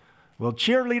 Well,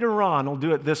 cheerleader Ron will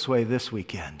do it this way this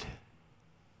weekend.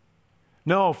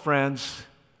 No, friends,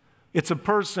 it's a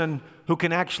person who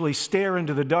can actually stare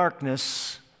into the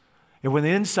darkness and with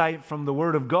insight from the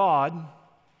Word of God,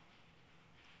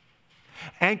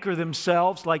 anchor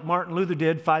themselves like Martin Luther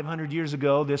did 500 years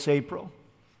ago this April.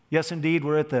 Yes, indeed,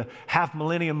 we're at the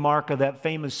half-millennium mark of that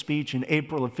famous speech in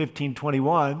April of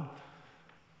 1521,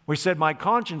 where he said, my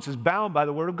conscience is bound by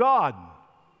the Word of God.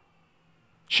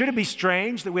 Should it be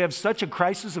strange that we have such a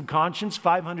crisis of conscience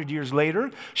 500 years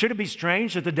later? Should it be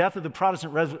strange that the death of the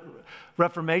Protestant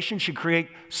Reformation should create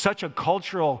such a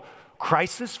cultural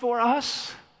crisis for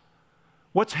us?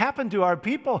 What's happened to our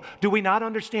people? Do we not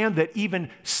understand that even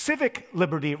civic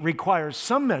liberty requires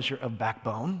some measure of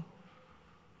backbone?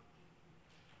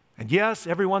 And yes,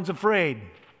 everyone's afraid.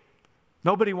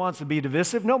 Nobody wants to be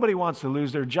divisive. Nobody wants to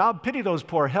lose their job. Pity those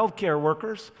poor healthcare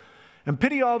workers. And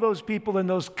pity all those people in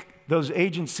those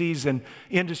agencies and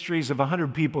industries of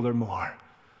 100 people or more.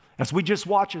 As we just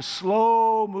watch a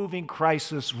slow-moving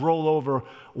crisis roll over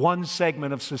one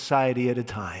segment of society at a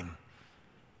time.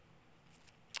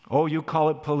 Oh, you call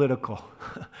it political.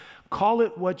 Call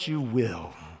it what you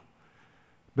will.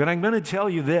 But I'm going to tell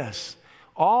you this.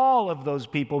 All of those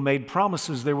people made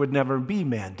promises there would never be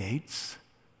mandates.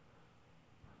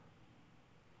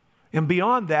 And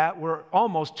beyond that, we're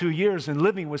almost 2 years in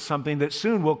living with something that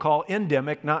soon we'll call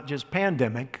endemic, not just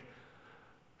pandemic.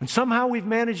 And somehow we've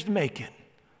managed to make it.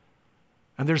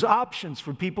 And there's options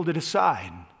for people to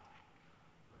decide.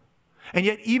 And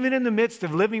yet, even in the midst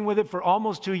of living with it for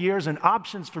almost 2 years, and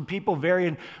options for people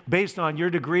varying based on your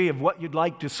degree of what you'd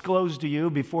like disclosed to you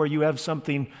before you have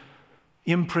something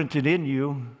imprinted in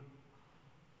you,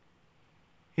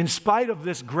 in spite of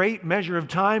this great measure of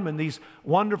time and these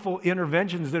wonderful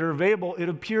interventions that are available, it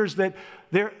appears that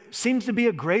there seems to be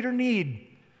a greater need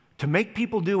to make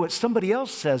people do what somebody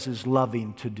else says is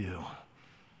loving to do.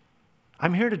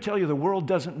 I'm here to tell you the world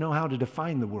doesn't know how to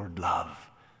define the word love.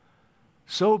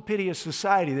 So pity a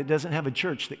society that doesn't have a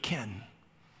church that can.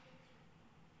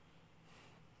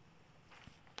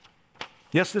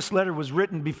 Yes, this letter was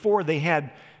written before they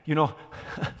had,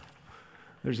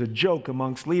 there's a joke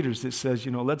amongst leaders that says,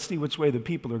 let's see which way the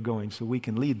people are going so we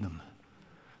can lead them.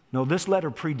 No, this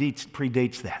letter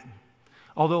predates that.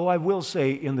 Although I will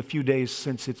say in the few days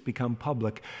since it's become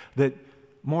public that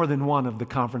more than one of the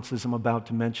conferences I'm about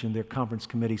to mention, their conference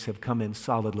committees have come in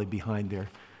solidly behind their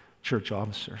church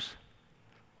officers.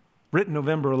 Written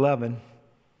November 11,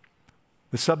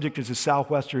 the subject is the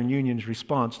Southwestern Union's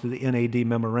response to the NAD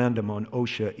memorandum on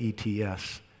OSHA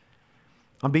ETS.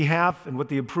 On behalf and with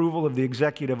the approval of the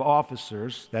executive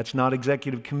officers, that's not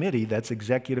executive committee, that's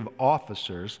executive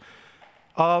officers,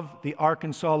 of the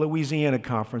Arkansas-Louisiana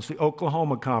Conference, the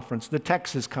Oklahoma Conference, the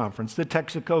Texas Conference, the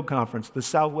Texaco Conference, the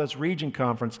Southwest Region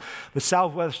Conference, the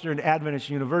Southwestern Adventist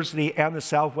University, and the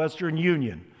Southwestern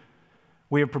Union,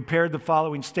 we have prepared the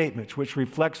following statement, which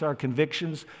reflects our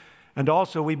convictions, and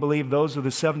also we believe those of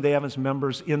the Seventh-day Adventist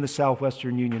members in the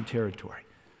Southwestern Union Territory.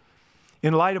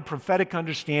 In light of prophetic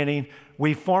understanding,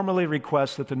 we formally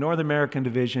request that the North American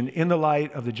Division, in the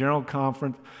light of the General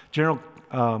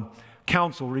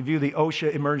Council, review the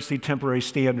OSHA Emergency Temporary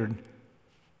Standard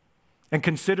and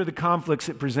consider the conflicts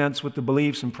it presents with the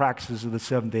beliefs and practices of the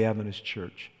Seventh-day Adventist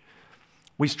Church.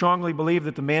 We strongly believe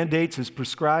that the mandates as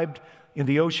prescribed in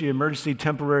the OSHA Emergency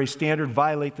Temporary Standard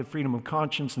violate the freedom of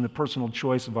conscience and the personal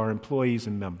choice of our employees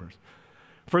and members.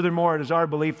 Furthermore, it is our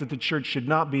belief that the church should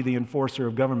not be the enforcer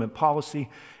of government policy,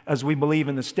 as we believe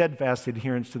in the steadfast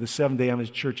adherence to the Seventh-day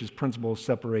Adventist Church's principle of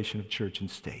separation of church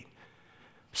and state.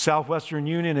 Southwestern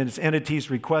Union and its entities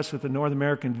request that the North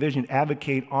American Division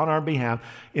advocate on our behalf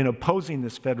in opposing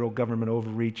this federal government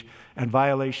overreach and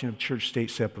violation of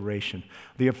church-state separation.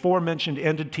 The aforementioned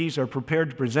entities are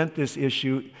prepared to present this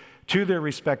issue to their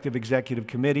respective executive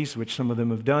committees, which some of them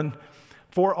have done,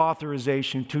 for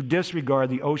authorization to disregard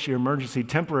the OSHA Emergency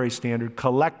Temporary Standard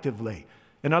collectively.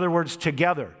 In other words,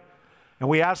 together. And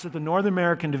we ask that the North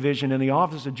American Division and the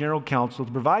Office of General Counsel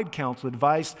to provide counsel,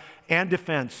 advice, and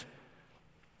defense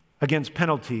against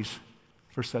penalties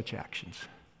for such actions.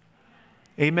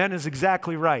 Amen is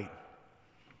exactly right.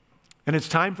 And it's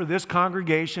time for this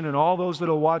congregation and all those that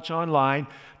will watch online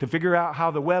to figure out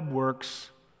how the web works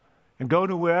and go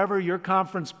to wherever your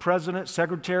conference president,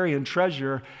 secretary, and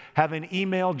treasurer have an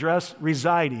email address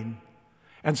residing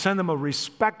and send them a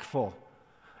respectful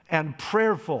and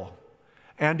prayerful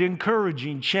and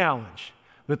encouraging challenge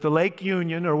that the Lake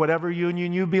Union or whatever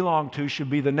union you belong to should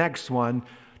be the next one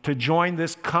to join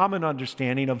this common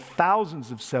understanding of thousands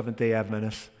of Seventh-day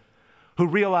Adventists who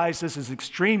realize this is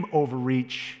extreme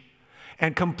overreach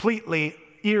and completely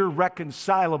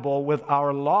irreconcilable with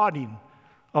our lauding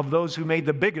of those who made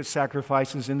the biggest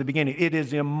sacrifices in the beginning. It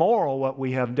is immoral what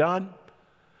we have done.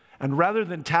 And rather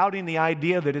than touting the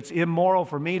idea that it's immoral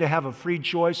for me to have a free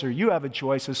choice or you have a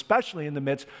choice, especially in the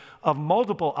midst of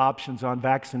multiple options on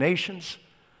vaccinations,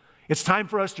 it's time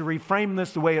for us to reframe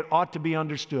this the way it ought to be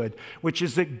understood, which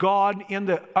is that God, in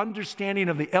the understanding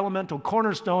of the elemental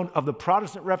cornerstone of the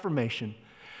Protestant Reformation,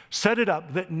 set it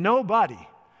up that nobody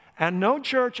and no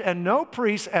church and no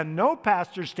priest and no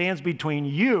pastor stands between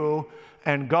you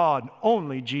and God,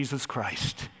 only Jesus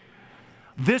Christ.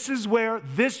 This is where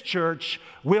this church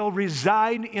will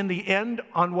reside in the end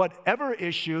on whatever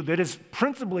issue that is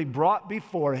principally brought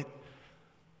before it,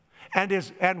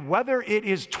 and whether it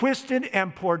is twisted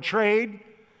and portrayed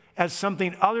as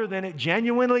something other than it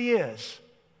genuinely is.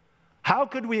 How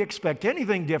could we expect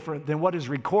anything different than what is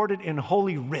recorded in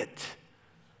Holy Writ?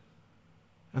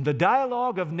 And the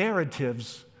dialogue of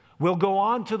narratives will go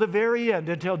on to the very end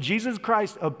until Jesus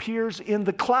Christ appears in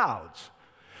the clouds.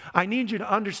 I need you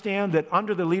to understand that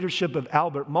under the leadership of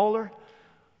Albert Mohler,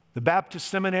 the Baptist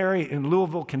Seminary in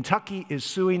Louisville, Kentucky, is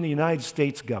suing the United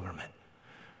States government.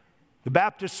 The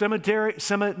Baptist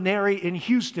Seminary in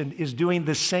Houston is doing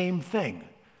the same thing.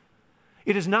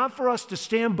 It is not for us to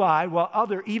stand by while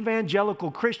other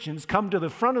evangelical Christians come to the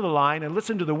front of the line and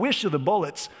listen to the whish of the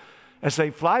bullets as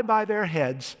they fly by their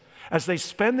heads, as they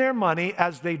spend their money,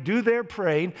 as they do their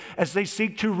praying, as they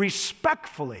seek to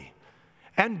respectfully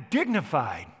and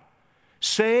dignified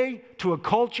say to a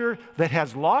culture that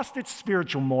has lost its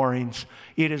spiritual moorings,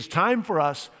 it is time for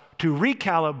us to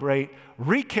recalibrate,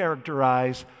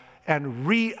 recharacterize, and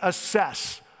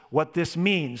reassess what this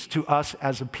means to us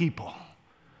as a people.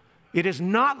 It is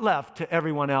not left to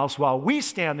everyone else while we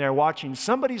stand there watching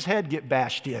somebody's head get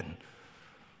bashed in.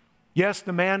 Yes,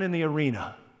 the man in the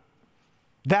arena.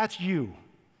 That's you.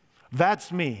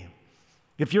 That's me.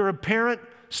 If you're a parent,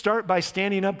 start by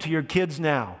standing up to your kids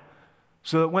now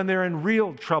so that when they're in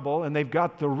real trouble and they've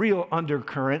got the real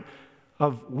undercurrent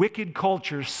of wicked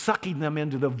culture sucking them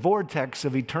into the vortex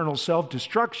of eternal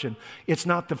self-destruction, it's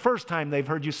not the first time they've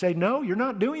heard you say, no, you're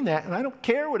not doing that, and I don't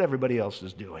care what everybody else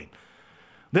is doing.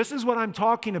 This is what I'm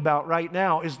talking about right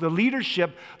now, is the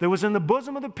leadership that was in the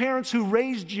bosom of the parents who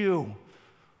raised you.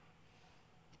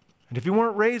 And if you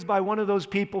weren't raised by one of those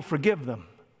people, forgive them.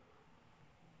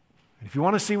 And if you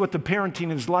want to see what the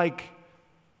parenting is like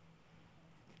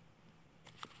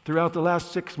throughout the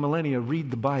last 6 millennia, read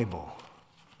the Bible.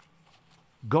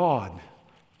 God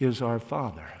is our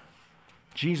Father.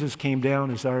 Jesus came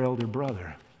down as our elder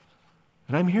brother.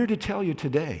 And I'm here to tell you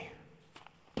today,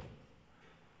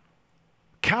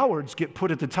 cowards get put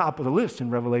at the top of the list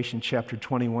in Revelation chapter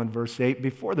 21, verse 8,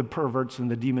 before the perverts and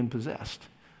the demon-possessed.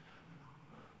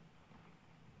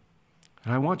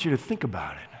 And I want you to think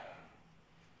about it,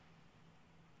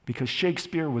 because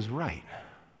Shakespeare was right.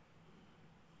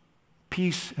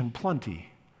 Peace and plenty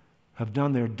have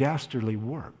done their dastardly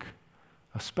work,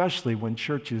 especially when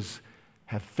churches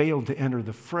have failed to enter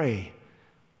the fray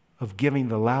of giving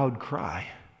the loud cry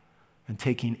and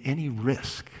taking any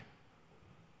risk.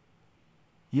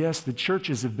 Yes, the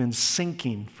churches have been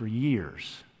sinking for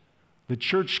years. The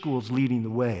church school's leading the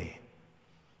way.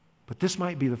 But this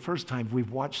might be the first time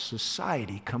we've watched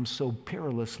society come so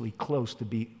perilously close to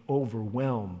be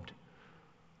overwhelmed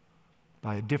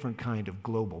by a different kind of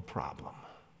global problem: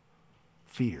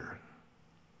 fear.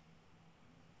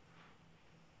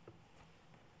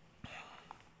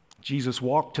 Jesus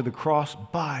walked to the cross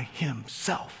by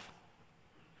himself.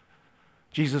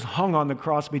 Jesus hung on the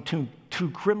cross between two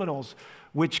criminals,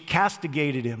 which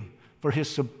castigated him for his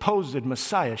supposed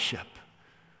messiahship.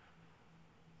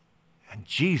 And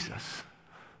Jesus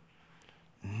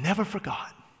never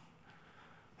forgot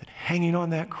that hanging on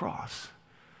that cross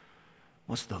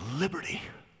was the liberty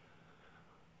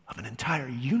of an entire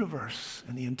universe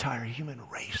and the entire human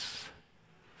race.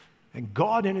 And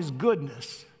God, in his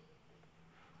goodness,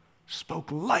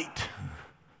 spoke light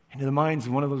into the minds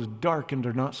of one of those darkened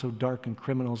or not so darkened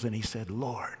criminals, and he said,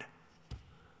 Lord,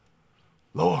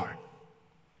 Lord.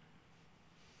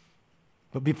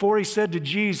 But before he said to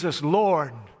Jesus,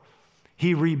 Lord,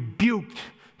 he rebuked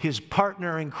his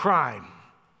partner in crime.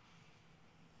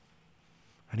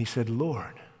 And he said,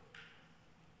 Lord,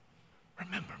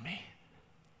 remember me.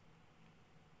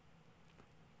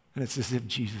 And it's as if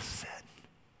Jesus said,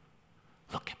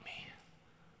 look at me.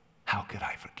 How could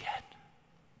I forget?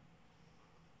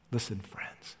 Listen,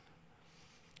 friends,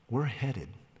 we're headed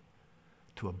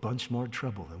to a bunch more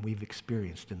trouble than we've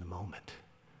experienced in the moment.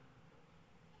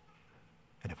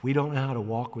 And if we don't know how to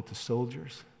walk with the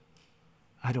soldiers,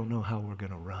 I don't know how we're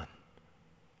going to run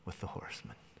with the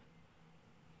horsemen.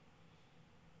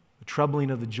 The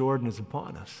troubling of the Jordan is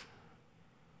upon us.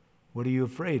 What are you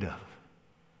afraid of?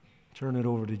 Turn it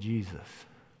over to Jesus.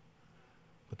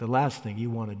 But the last thing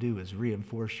you want to do is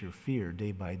reinforce your fear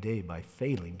day by day by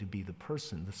failing to be the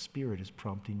person the Spirit is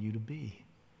prompting you to be.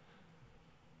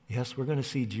 Yes, we're going to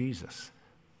see Jesus.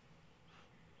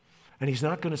 And he's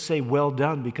not going to say, well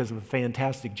done, because of a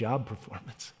fantastic job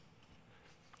performance.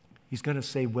 He's going to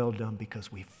say, well done,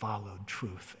 because we followed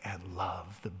truth and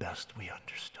love the best we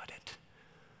understood it.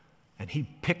 And he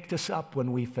picked us up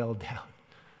when we fell down.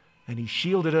 And he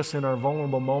shielded us in our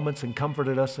vulnerable moments and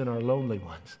comforted us in our lonely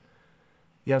ones.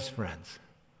 Yes, friends,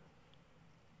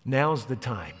 now's the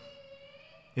time.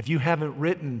 If you haven't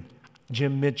written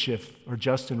Jim Mitchiff or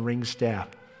Justin Ringstaff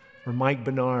or Mike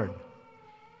Bernard,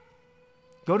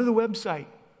 go to the website,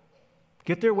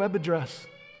 get their web address,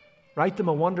 write them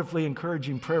a wonderfully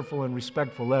encouraging, prayerful, and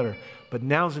respectful letter. But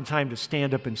now's the time to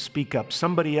stand up and speak up.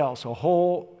 Somebody else, a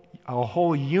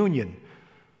whole union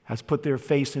has put their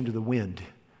face into the wind.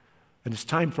 And it's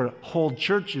time for whole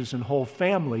churches and whole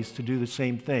families to do the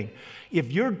same thing.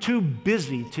 If you're too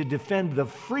busy to defend the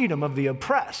freedom of the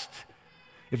oppressed,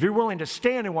 if you're willing to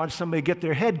stand and watch somebody get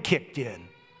their head kicked in,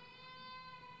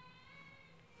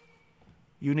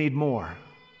 you need more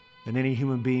than any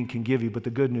human being can give you. But the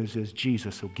good news is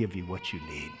Jesus will give you what you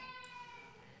need.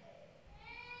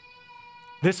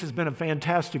 This has been a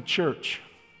fantastic church.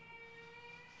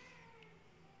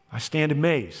 I stand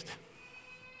amazed.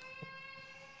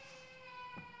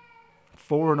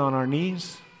 forward on our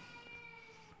knees,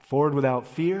 forward without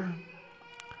fear,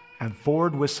 and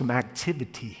forward with some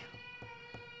activity.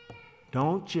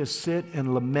 Don't just sit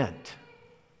and lament.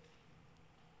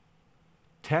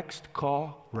 Text,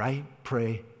 call, write,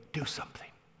 pray, do something.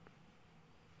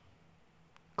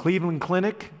 Cleveland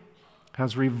Clinic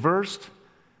has reversed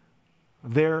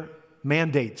their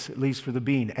mandates, at least for the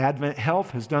bean. Advent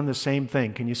Health has done the same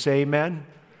thing. Can you say amen?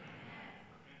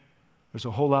 There's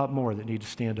a whole lot more that need to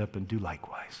stand up and do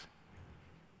likewise.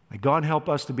 May God help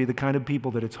us to be the kind of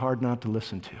people that it's hard not to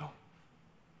listen to.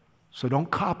 So don't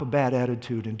cop a bad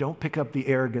attitude and don't pick up the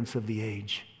arrogance of the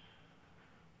age.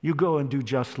 You go and do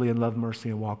justly and love mercy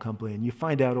and walk humbly, and you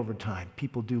find out over time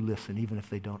people do listen even if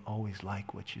they don't always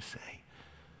like what you say.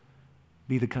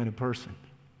 Be the kind of person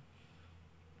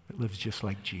that lives just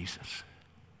like Jesus.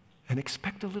 And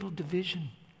expect a little division.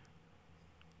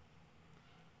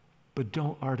 But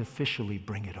don't artificially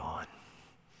bring it on.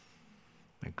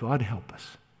 May God help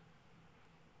us.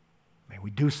 May we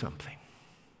do something.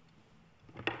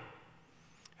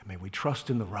 And may we trust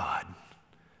in the rod,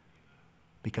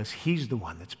 because He's the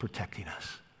one that's protecting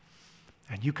us.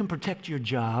 And you can protect your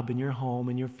job and your home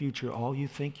and your future all you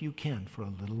think you can for a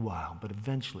little while, but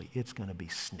eventually it's going to be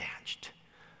snatched.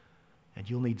 And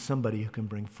you'll need somebody who can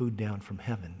bring food down from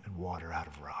heaven and water out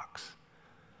of rocks.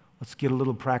 Let's get a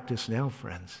little practice now,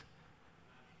 friends.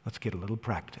 Let's get a little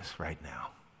practice right now.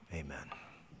 Amen.